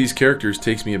 Each one of these characters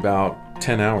takes me about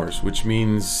 10 hours, which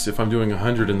means if I'm doing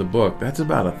 100 in the book, that's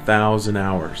about 1,000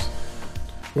 hours.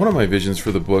 One of my visions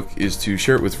for the book is to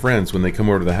share it with friends when they come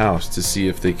over to the house to see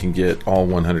if they can get all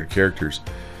 100 characters.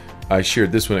 I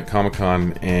shared this one at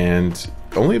Comic-Con, and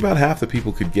only about half the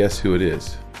people could guess who it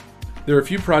is. There are a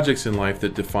few projects in life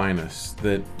that define us,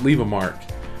 that leave a mark,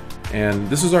 and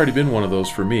this has already been one of those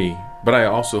for me, but I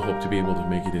also hope to be able to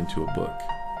make it into a book.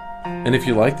 And if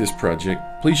you like this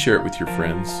project, please share it with your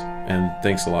friends, and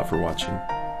thanks a lot for watching.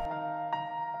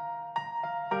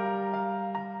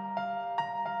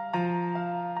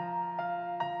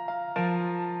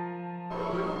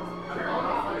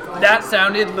 That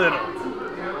sounded little.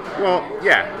 Well,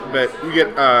 yeah, but you get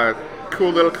a cool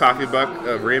little coffee mug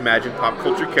of reimagined pop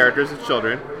culture characters as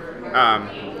children.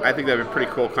 I think that'd be a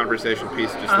pretty cool conversation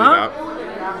piece to just leave out.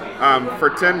 For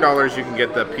 $10, you can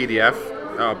get the PDF.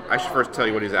 I should first tell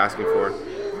you what he's asking for.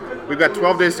 We've got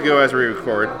 12 days to go as we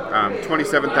record.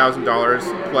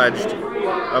 $27,000 pledged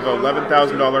of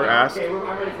 $11,000 ask.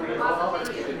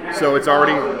 So it's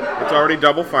already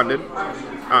double funded.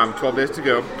 12 days to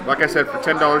go. Like I said, for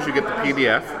 $10 you get the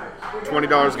PDF.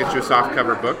 $20 gets you a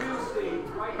softcover book.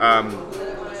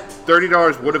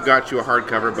 $30 would have got you a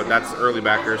hardcover, but that's early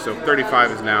backer, so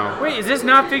 $35 is now. Wait, is this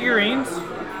not figurines?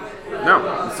 No,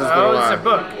 this is it's a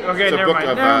book. Okay, it's a never book mind.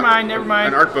 of, Never mind.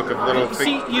 An art book of little.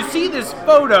 You see this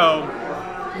photo?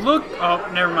 Look. Oh,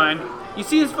 never mind. You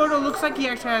see this photo? Looks like he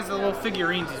actually has the little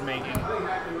figurines he's making.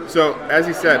 So as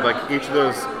he said, like each of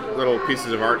those little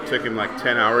pieces of art took him like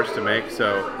 10 hours to make.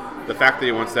 So the fact that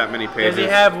he wants that many pages. Does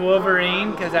he have Wolverine?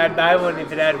 Because I'd buy one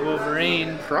if it had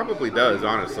Wolverine. Probably does,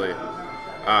 honestly.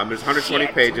 There's 120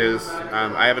 pages.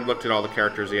 I haven't looked at all the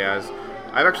characters he has.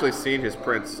 I've actually seen his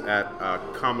prints at a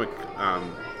comic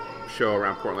show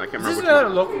around Portland. I can't remember. Is this a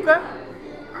local guy?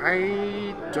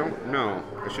 I don't know.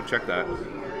 I should check that.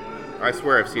 I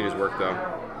swear I've seen his work though.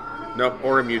 Nope,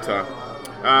 Orem, Utah.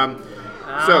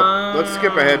 So let's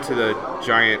skip ahead to the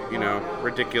giant,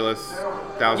 ridiculous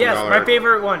 $1,000. Yes, my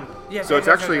favorite one. Yes. So it's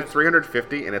actually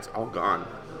 $350 and it's all gone.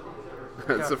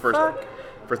 That's the first. Fuck?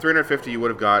 For $350, you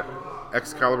would have got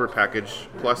Excalibur package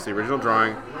plus the original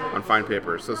drawing on fine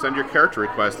paper. So send your character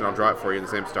request and I'll draw it for you in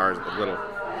the same stars of Little.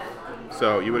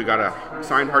 So you would have got a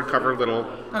signed hardcover Little,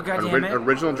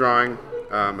 original drawing,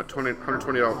 a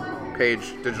 120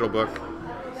 page digital book,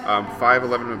 5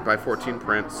 11 by 14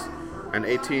 prints, an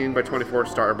 18 by 24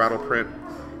 Star Battle print,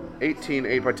 18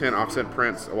 8 by 10 offset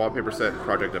prints, a wallpaper set,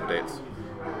 project updates.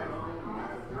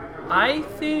 I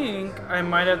think I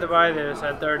might have to buy this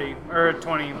at 30 or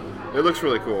 20. It looks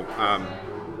really cool.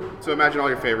 So imagine all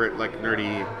your favorite, like,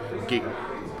 nerdy, geek,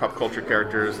 pop culture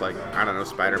characters, like, I don't know,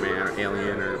 Spider-Man or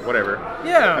Alien or whatever.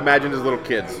 Yeah. Imagine as little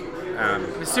kids.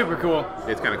 It's super cool.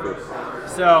 It's kind of cool.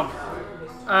 So,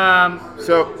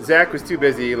 So Zach was too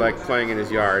busy, like, playing in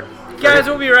his yard. guys,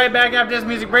 we'll be right back after this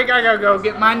music break. I gotta go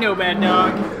get my Nomad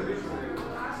dog.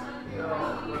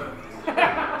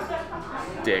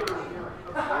 Dick.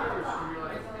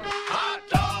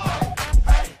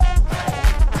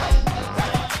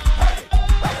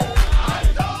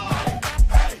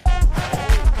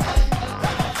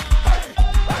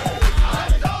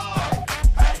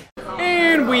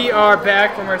 And we are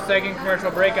back from our second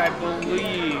commercial break, I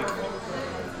believe.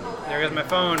 There goes my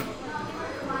phone.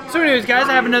 So anyways, guys,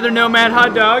 I have another Nomad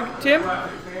hot dog. Tim,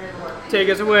 take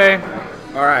us away.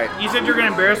 All right. You said you're going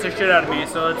to embarrass the shit out of me,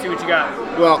 so let's see what you got.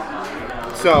 Well,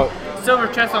 so... Silver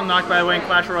chest unlocked, by the way, in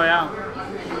Clash Royale.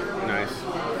 Nice.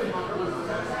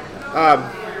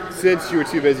 Since you were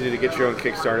too busy to get your own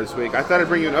Kickstarter this week, I thought I'd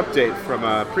bring you an update from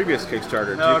a previous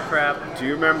Kickstarter. Crap. Do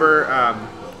you remember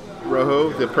Rojo,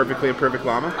 the Perfectly Imperfect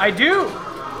Llama? I do.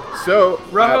 So...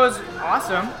 Rojo is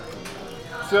awesome.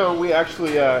 So we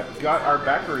actually got our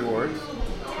backer rewards,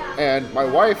 and my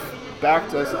wife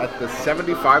backed us at the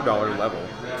 $75 level,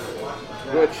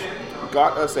 which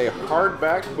got us a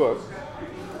hardback book.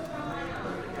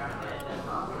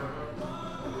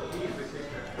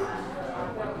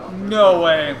 No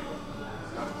way.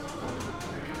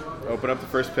 Open up the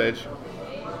first page.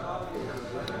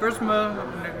 First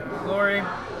glory.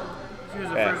 She was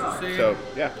the first to see. So,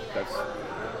 yeah, that's...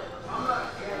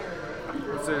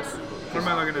 What's this? What am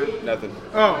I looking at? Nothing.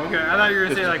 Oh, okay. I thought you were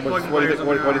going to say, like, plug and play or something.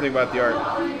 What do you think about the art?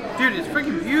 Dude, it's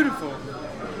freaking beautiful.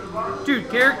 Dude,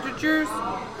 caricatures?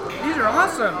 These are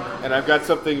awesome. And I've got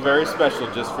something very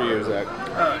special just for you, Zach.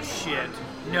 Oh, shit.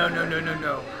 No.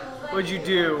 What'd you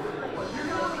do?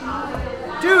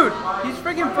 Dude, these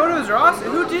freaking photos are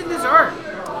awesome. Who did this art?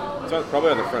 It's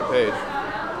probably on the front page.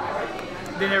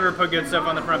 They never put good stuff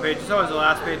on the front page. It's always the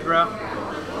last page, bro.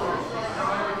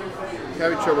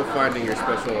 having trouble finding your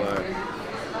special.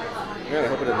 Man, I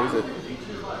hope I didn't lose it.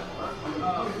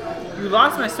 You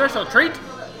lost my special treat?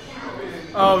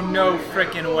 Oh, no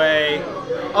frickin' way.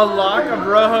 A lock of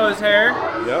Rojo's hair?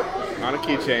 Yep, on a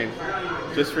keychain.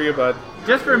 Just for you, bud.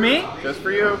 Just for me? Just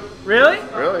for you. Really?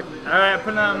 Really. Alright, I'm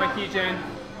putting it on my keychain.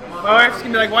 My wife's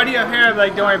gonna be like, why do you have hair? I'm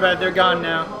like, don't worry about it, they're gone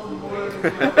now.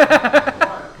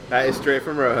 That is straight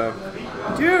from Rojo.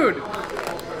 Dude!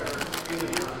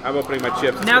 I'm opening my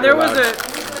chips. Now there was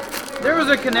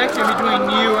a connection between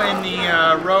you and the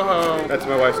Rojo. That's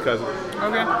my wife's cousin.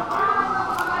 Okay.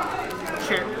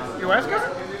 Shit. Your wife's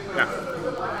cousin? Yeah.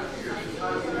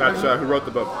 That's who wrote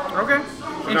the book. Okay.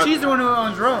 And she's the one who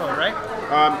owns Rojo, right?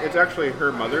 It's actually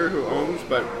her mother who owns,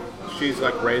 but she's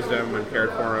like raised him and cared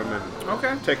for him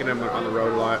and taken him on the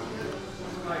road a lot.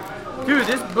 Dude,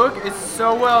 this book is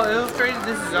so well illustrated.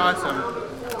 This is awesome.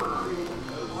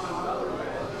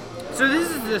 So this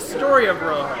is the story of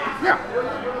Rojo. Yeah.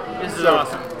 This is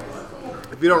awesome.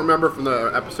 If you don't remember from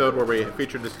the episode where we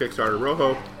featured this Kickstarter,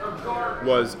 Rojo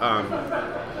was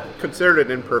considered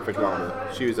an imperfect llama.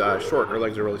 She was short, her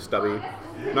legs are really stubby.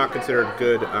 Not considered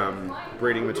good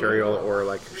breeding material or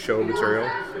like show material.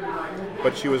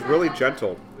 But she was really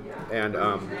gentle. And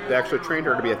they actually trained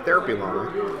her to be a therapy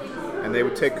llama. And they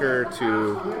would take her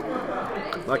to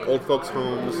like old folks'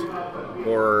 homes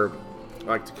or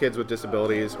like to kids with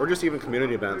disabilities or just even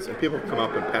community events. And people come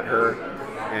up and pet her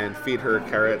and feed her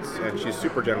carrots. And she's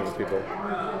super gentle with people.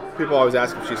 People always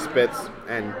ask if she spits.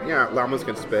 And yeah, llamas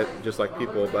can spit just like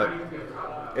people, but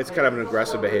it's kind of an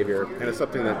aggressive behavior. And it's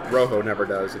something that Rojo never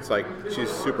does. It's like she's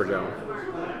super gentle.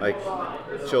 Like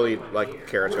she'll eat like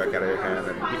carrots right out of your hand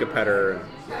and you can pet her. And,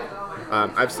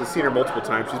 I've seen her multiple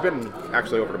times. She's been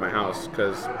actually over to my house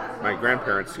because my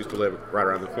grandparents used to live right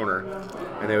around the corner,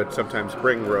 and they would sometimes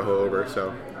bring Rojo over.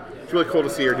 So it's really cool to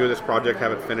see her do this project,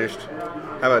 have it finished,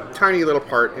 have a tiny little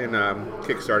part in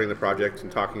kickstarting the project and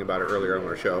talking about it earlier on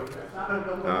our show.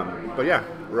 But yeah,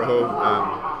 Rojo,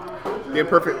 the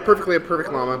Perfectly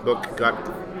Imperfect Llama book got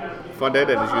funded,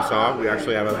 and as you saw, we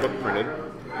actually have a book printed.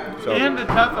 So, and a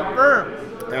tuft of fur.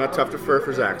 And a tuft of fur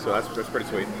for Zach, so that's pretty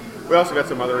sweet. We also got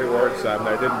some other rewards that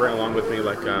I didn't bring along with me,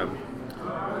 like I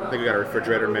think we got a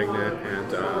refrigerator magnet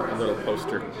and a little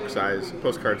postcard size.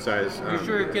 You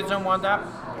sure your kids don't want that?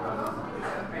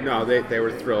 No, they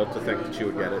were thrilled to think that you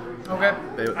would get it. Okay.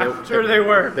 I'm sure they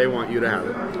were. They want you to have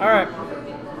it. All right.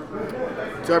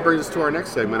 So that brings us to our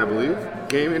next segment, I believe.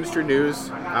 Game industry news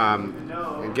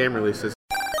and game releases.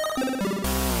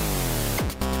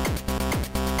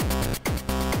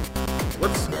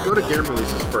 Let's go to game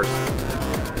releases first,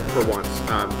 for once,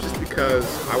 just because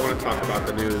I want to talk about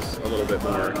the news a little bit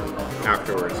more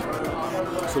afterwards.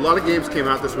 So a lot of games came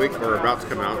out this week, or are about to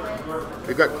come out.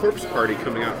 We've got Corpse Party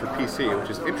coming out for PC, which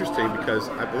is interesting because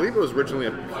I believe it was originally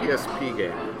a PSP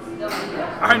game.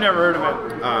 I never heard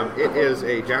of it. It is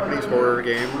a Japanese horror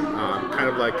game, kind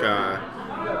of like,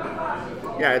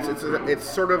 it's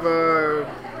sort of a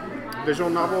visual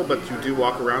novel, but you do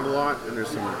walk around a lot, and there's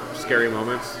some scary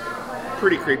moments.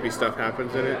 Pretty creepy stuff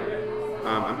happens in it.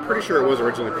 I'm pretty sure it was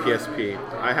originally PSP.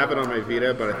 I have it on my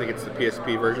Vita, but I think it's the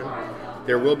PSP version.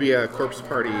 There will be a Corpse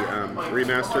Party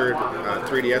remastered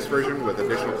 3DS version with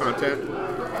additional content.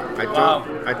 I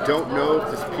don't know if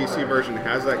this PC version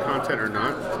has that content or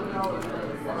not.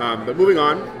 But moving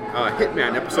on,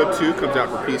 Hitman Episode 2 comes out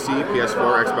for PC,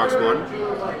 PS4, Xbox One.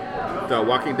 The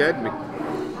Walking Dead,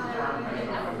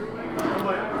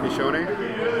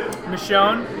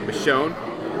 Michonne.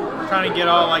 Trying to get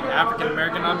all like African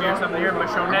American on me or something here.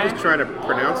 Michonne. I'm just trying to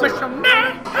pronounce it.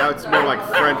 It's more like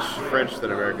French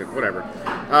than American. Whatever.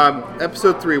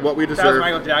 Episode 3, What We Deserve,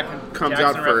 Michael Jackson comes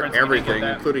out for everything,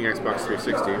 including Xbox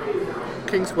 360.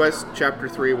 King's Quest Chapter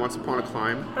 3, Once Upon a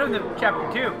Climb. What is Chapter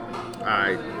 2?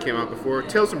 Came out before.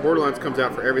 Tales from Borderlands comes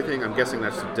out for everything. I'm guessing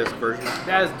that's the disc version.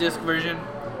 That is disc version.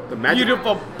 The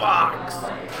beautiful box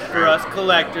for us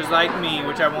collectors like me,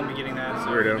 which I won't be getting that.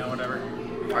 So Weirdo. Whatever.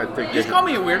 I think you just call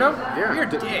me a weirdo? Yeah. You're a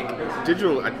dick.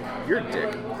 Digital, you're a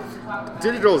dick.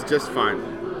 Digital is just fine.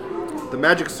 The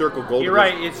Magic Circle Gold. You're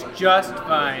right, it's just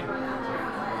fine.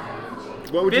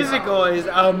 What would physical is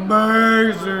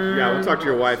amazing. Yeah, we'll talk to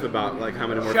your wife about like how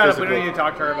many more Shut physical. Up, we don't need to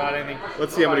talk to her about anything.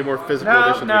 Let's see how many more physical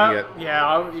editions we can get.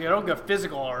 Yeah, it'll get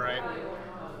physical, all right.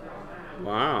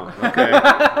 Wow, okay.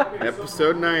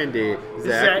 Episode 90.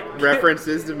 Zach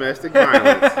references domestic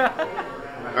violence.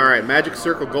 Alright, Magic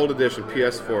Circle Gold Edition,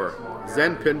 PS4.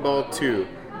 Zen Pinball 2,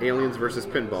 Aliens vs.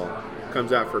 Pinball.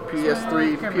 Comes out for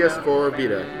PS3, PS4,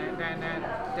 Vita.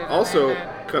 Also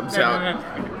comes out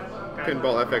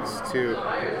Pinball FX2.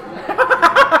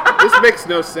 This makes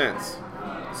no sense.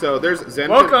 So there's Zen.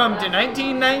 Welcome to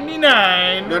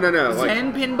 1999. No.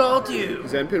 Zen Pinball 2.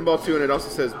 Zen Pinball 2, and it also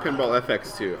says Pinball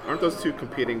FX 2. Aren't those two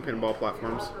competing pinball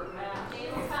platforms?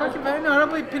 Fuck if I know. I don't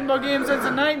play pinball games since the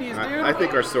 90s, dude. I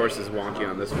think our source is wonky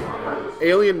on this one.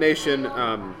 Alien Nation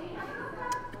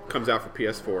comes out for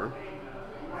PS4.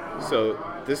 So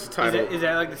this title... Is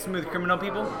that like the Smooth Criminal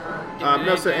people?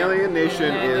 No, so Alien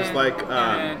Nation is like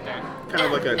kind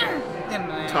of like a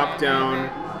top-down...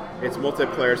 It's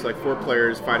multiplayer, so like 4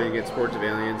 players fighting against hordes of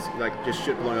aliens, like just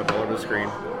shit blowing up all over the screen.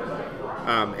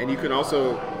 And you can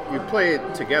also... You play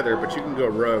it together, but you can go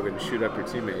rogue and shoot up your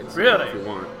teammates if you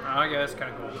want. Oh, yeah, that's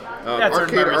kind of cool.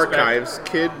 Arcade Archives,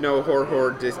 Kid no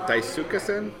Horror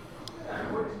Daisuke-sen.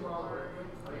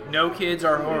 No kids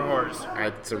are horrors.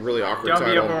 It's a really awkward Don't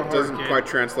be a title. horror Doesn't kid. quite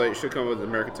translate. Should come with an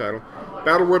American title.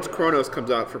 Battle Worlds Chronos comes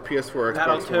out for PS4,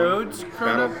 Xbox One. Battletoads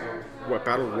Chronos?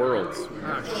 Battle Worlds.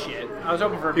 Oh, shit. I was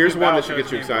hoping for a Here's big one that should Battletoads get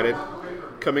you game. excited.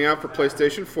 Coming out for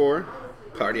PlayStation 4,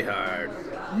 Party Hard.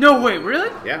 No way, really?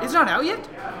 Yeah. It's not out yet?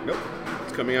 Nope.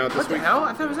 It's coming out this What the week. hell?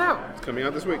 I thought it was out. It's coming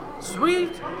out this week.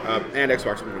 Sweet. And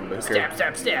Xbox One, but who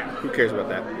cares? Stab. Who cares about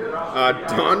that?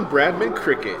 Don Bradman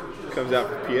Cricket comes out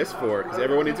for PS4 because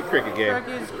everyone needs a cricket game.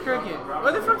 Cricket.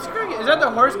 What the fuck's cricket? Is that the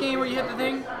horse game where you hit the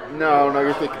thing? No,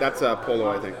 you're thinking that's polo,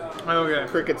 I think. Okay.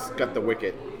 Cricket's got the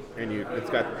wicket, and it's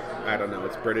got, I don't know,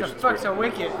 it's British. The it's fuck's weird. a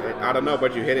wicket? I don't know,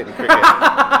 but you hit it in cricket.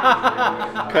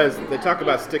 Because they talk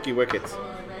about sticky wickets.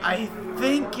 I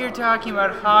think you're talking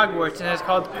about Hogwarts, and it's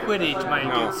called Quidditch, my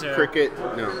good sir.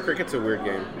 Cricket's a weird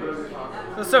game.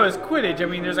 Well, so is Quidditch. I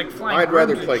mean, there's like flying. I'd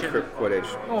rather brooms play and shit. Quidditch.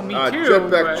 Oh, me too.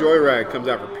 Jetpack but- Joyride comes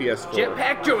out for PS4.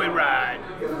 Jetpack Joyride.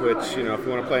 Which, if you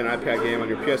want to play an iPad game on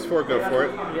your PS4, go for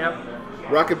it. Yep.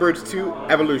 Rocket Birds 2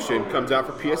 Evolution comes out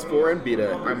for PS4 and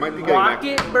Vita. I might be getting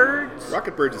Rocket Birds?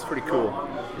 Rocket Birds is pretty cool.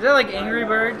 Is that like Angry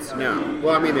Birds? No.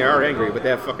 Well, I mean, they are angry, but they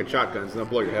have fucking shotguns and they'll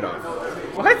blow your head off.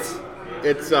 What?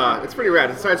 It's pretty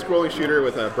rad. It's a side-scrolling shooter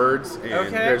with birds, and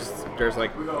Okay. there's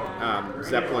like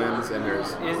zeppelins, and there's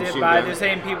Is it machine by guns. the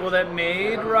same people that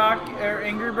made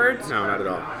Angry Birds? No, not at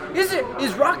all.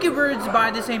 Is Rocket Birds by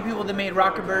the same people that made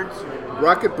Rocket Birds?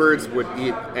 Rocket Birds would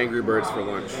eat Angry Birds for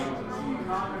lunch.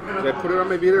 Did I put it on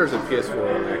my Vita or is it PS4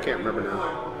 only? I can't remember now.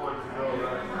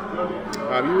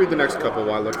 You read the next couple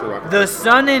while I look for Rocket The Birds.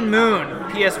 Sun and Moon,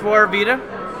 PS4 Vita.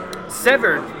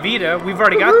 Severed Vita, we've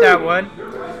already got that one.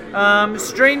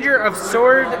 Stranger of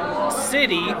Sword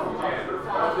City,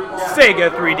 Sega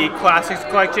 3D Classics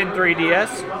Collection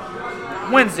 3DS.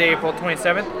 Wednesday, April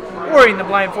 27th. Ori and the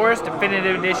Blind Forest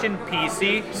Definitive Edition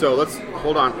PC. So let's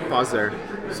hold on, pause there.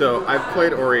 So I've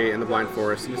played Ori and the Blind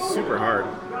Forest, and it's super hard.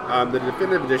 The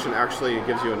Definitive Edition actually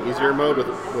gives you an easier mode with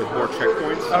more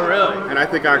checkpoints. Oh, really? And I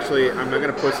think actually, I'm not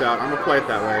going to push out, I'm going to play it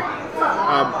that way.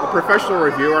 A professional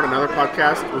reviewer on another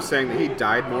podcast was saying that he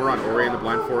died more on Ori and the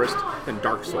Blind Forest than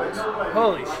Dark Souls.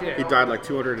 Holy shit. He died like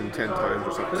 210 times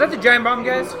or something. Was that the Giant Bomb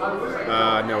guys?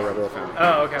 No, Rebel FM.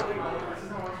 Oh, okay.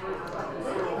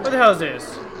 What the hell is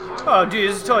this? Oh, dude,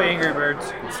 this is totally Angry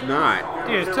Birds. It's not.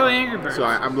 Dude, it's totally Angry Birds. So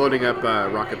I'm loading up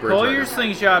Rocket Birds. Pull right your now.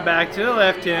 slingshot back to the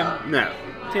left, Tim. No.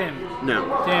 Tim.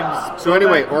 So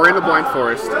anyway, Ori and the Blind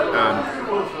Forest,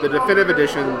 the Definitive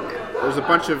Edition. There's a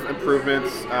bunch of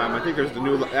improvements. I think there is a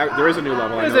new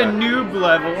level. There's a noob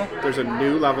level. There's a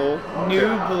new level.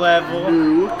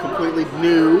 Completely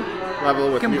new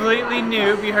level with completely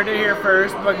noob. You heard it here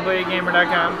first.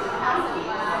 BugCompletedGamer.com.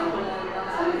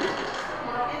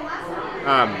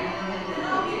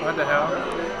 What the hell?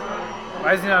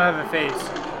 Why does he not have a face?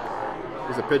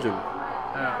 He's a pigeon.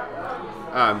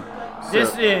 Oh.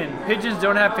 Pigeons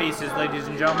don't have faces, ladies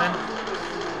and gentlemen.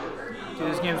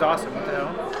 Dude, this game's awesome. What the hell?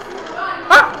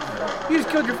 Ah! You just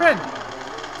killed your friend.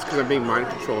 It's because I'm being mind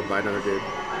controlled by another dude.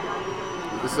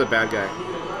 This is a bad guy.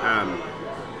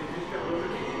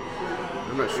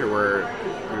 I'm not sure where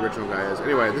the original guy is.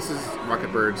 Anyway, this is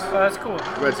Rocket Birds. Oh, that's cool.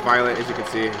 Red's violet, as you can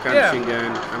see. Got a machine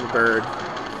gun. I'm a bird.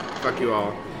 Fuck you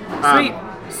all. Sweet.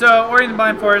 So, Ori and the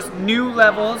Blind Forest, new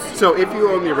levels. So, if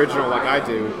you own the original like I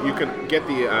do, you can get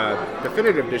the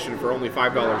Definitive Edition for only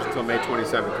 $5 until May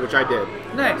 27th, which I did.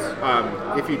 Nice.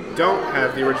 If you don't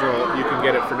have the original, you can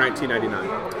get it for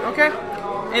 $19.99. Okay.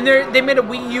 And they made a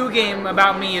Wii U game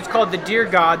about me. It's called The Dear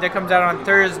God that comes out on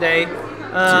Thursday.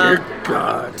 Dear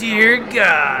God. Dear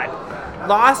God.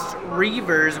 Lost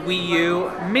Reavers Wii U,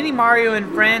 Mini Mario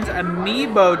and Friends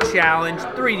Amiibo Challenge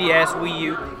 3DS Wii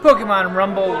U, Pokemon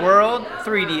Rumble World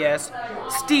 3DS,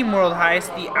 Steam World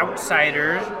Heist The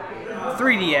Outsiders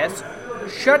 3DS,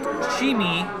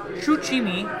 Shuchimi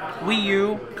Wii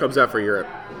U. Comes out for Europe.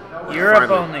 Europe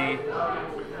Finally. only.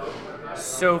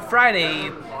 So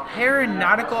Friday,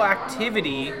 Paranautical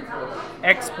Activity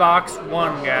Xbox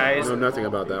One, guys. I know nothing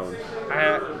about that one.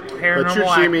 Paranormal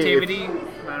Shushimi, Activity.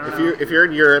 If you're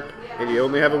in Europe and you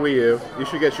only have a Wii U, you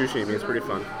should get Shushimi. It's pretty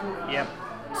fun. Yep.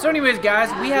 So anyways,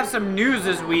 guys, we have some news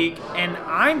this week, and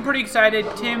I'm pretty excited.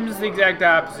 Tim's the exact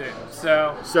opposite.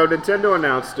 So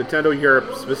Nintendo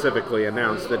Europe specifically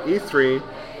announced that E3,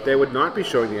 they would not be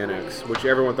showing the NX, which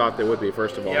everyone thought they would be,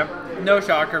 first of all. Yep. No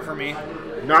shocker for me.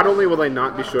 Not only will they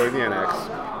not be showing the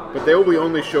NX, but they will be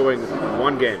only showing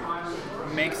one game.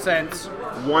 Makes sense.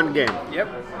 One game. Yep.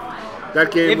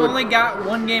 That game. They've only got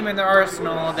one game in their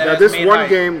arsenal that has this made one hype.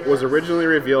 game was originally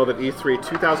revealed at E3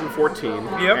 2014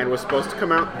 and was supposed to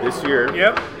come out this year.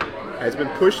 Yep. Has been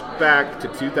pushed back to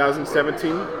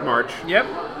 2017 March. Yep.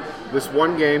 This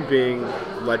one game being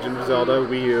Legend of Zelda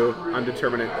Wii U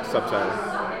Undeterminate Subtitle.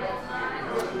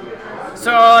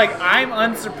 So I'm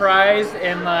unsurprised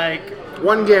and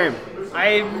one game.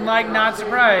 I'm not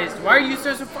surprised. Why are you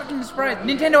so fucking surprised?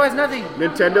 Nintendo has nothing.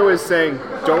 Nintendo is saying,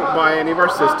 don't buy any of our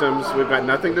systems. We've got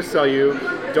nothing to sell you.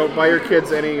 Don't buy your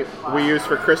kids any Wii U's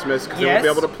for Christmas because they won't be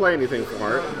able to play anything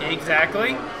for it.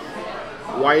 Exactly.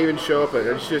 Why even show up?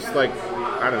 It's just I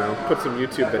don't know, put some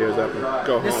YouTube videos up and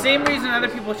go home. The same reason other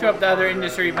people show up to other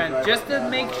industry events, just to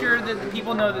make sure that the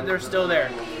people know that they're still there.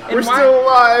 And We're still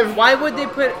alive. Why would they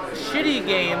put shitty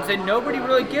games that nobody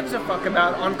really gives a fuck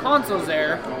about on consoles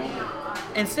there?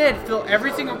 Instead, fill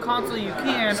every single console you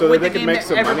can so with that the they can game make that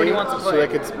some everybody money. wants to play. So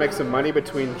they could make some money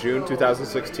between June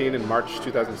 2016 and March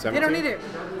 2017. They don't need it.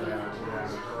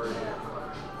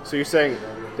 So you're saying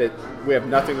that we have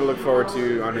nothing to look forward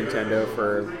to on Nintendo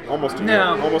for almost a year?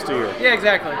 Almost a year. Yeah,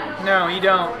 exactly. No, you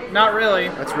don't. Not really.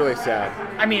 That's really sad.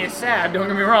 I mean, it's sad. Don't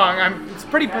get me wrong. It's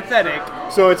pretty pathetic.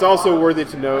 So it's also worthy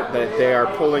to note that they are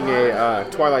pulling a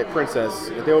Twilight Princess.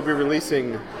 They will be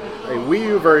releasing a Wii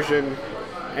U version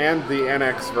and the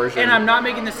NX version. And I'm not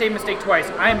making the same mistake twice.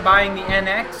 I'm buying the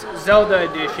NX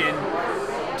Zelda edition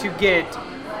to get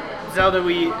Zelda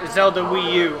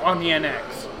Wii U on the NX.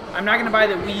 I'm not going to buy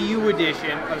the Wii U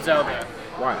edition of Zelda.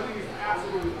 Why?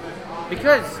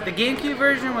 Because the GameCube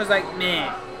version was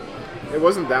meh. It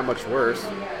wasn't that much worse.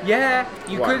 Yeah,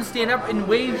 you Why? couldn't stand up and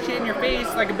wave shit in your face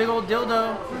like a big old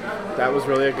dildo. That was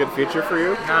really a good feature for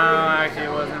you? No, actually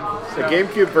it wasn't. The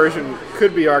GameCube version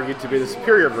could be argued to be the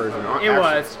superior version. It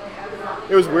was.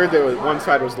 It was weird that one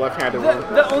side was left-handed.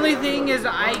 The only thing is,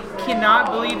 I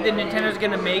cannot believe that Nintendo's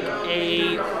gonna make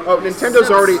a. Oh, Nintendo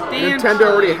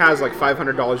already has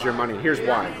 $500 your money. Here's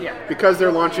why. Yeah. Because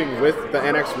they're launching with the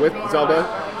NX with Zelda,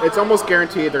 it's almost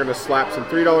guaranteed they're gonna slap some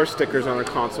 $3 stickers on their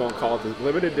console and call it the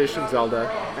limited edition Zelda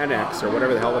NX or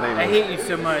whatever the hell the name is. I hate you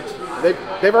so much.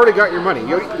 They've already got your money.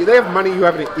 They have money you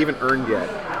haven't even earned yet.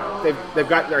 They've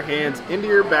got their hands into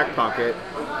your back pocket.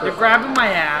 They're grabbing my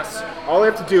ass. All they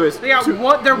have to do is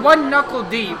they're one knuckle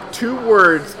deep. 2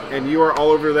 words, and you are all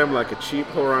over them like a cheap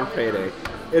whore on payday.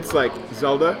 It's like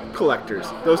Zelda collectors.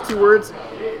 Those 2 words,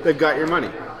 they've got your money.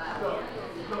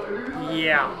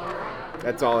 Yeah.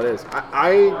 That's all it is.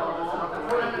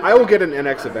 I will get an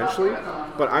NX eventually,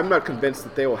 but I'm not convinced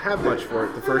that they will have much for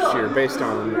it the first year based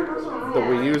on the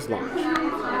Wii U's launch.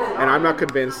 And I'm not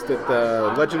convinced that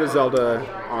the Legend of Zelda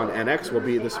on NX will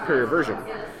be the superior version,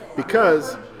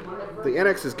 because the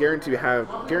NX is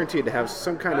guaranteed to have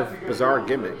some kind of bizarre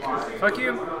gimmick. Fuck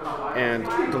you. And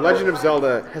the Legend of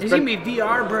Zelda has It's gonna be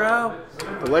VR, bro.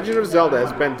 The Legend of Zelda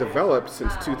has been developed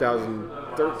since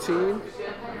 2013.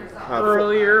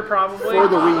 Earlier, probably. For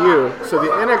the Wii U, so the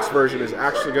NX version is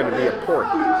actually going to be a port.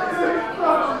 So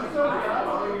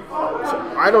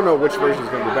I don't know which version is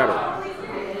going to be better.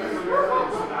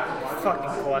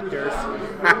 Fucking collectors.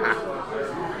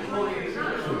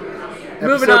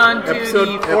 Moving on to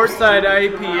the Foresight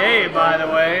IPA, by the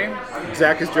way.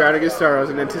 Zach is drowning his sorrows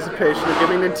in anticipation of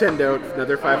giving Nintendo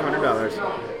another $500.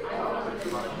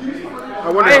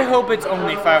 I hope it's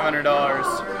only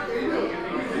 $500.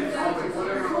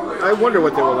 I wonder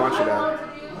what they will launch it at.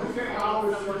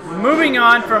 Moving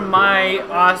on from my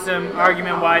awesome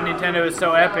argument why Nintendo is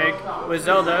so epic with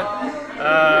Zelda.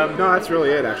 No, that's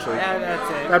really it, actually. Yeah, that's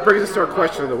it. That brings us to our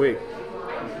question of the week.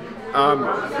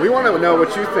 We want to know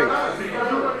what you think.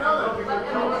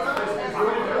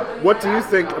 What do you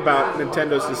think about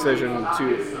Nintendo's decision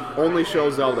to only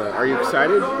show Zelda? Are you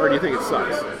excited, or do you think it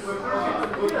sucks?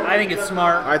 I think it's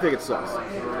smart. I think it sucks.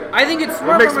 I think it's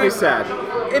smart. It makes me sad.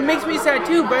 It makes me sad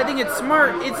too, but I think it's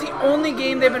smart. It's the only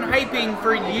game they've been hyping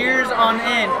for years on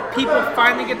end. People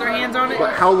finally get their hands on it.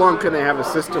 But how long can they have a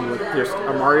system with just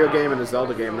a Mario game and a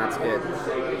Zelda game? That's it.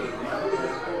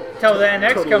 Till the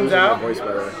NX Totally comes losing out. my voice,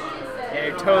 by the way. Yeah,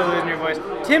 you're totally losing your voice.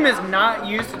 Tim is not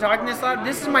used to talking this loud.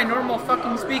 This is my normal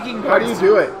fucking speaking voice. How do you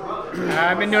do it?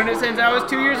 I've been doing it since I was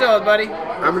 2 years old, buddy.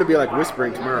 I'm gonna be like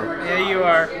whispering tomorrow. Yeah, you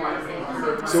are.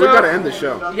 So we gotta end the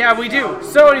show. Yeah, we do.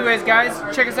 So anyways, guys,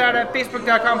 check us out at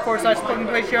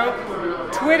facebook.com/plug-and-play-show,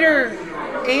 Twitter,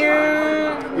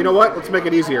 and... You know what? Let's make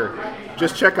it easier.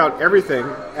 Just check out everything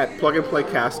at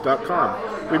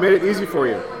plugandplaycast.com. We made it easy for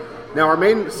you. Now, our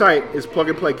main site is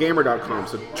plugandplaygamer.com,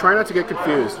 so try not to get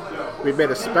confused. We've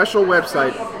made a special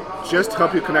website just to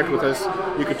help you connect with us.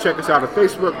 You can check us out on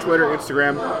Facebook, Twitter,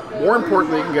 Instagram. More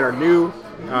importantly, you can get our new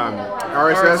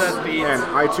RSS feeds. and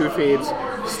iTunes feeds,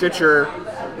 Stitcher,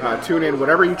 TuneIn,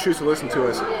 whatever you choose to listen to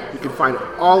us. You can find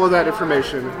all of that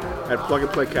information at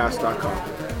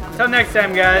plugandplaycast.com. Till next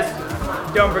time, guys,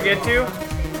 don't forget to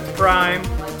prime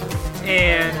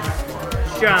and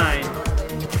shine.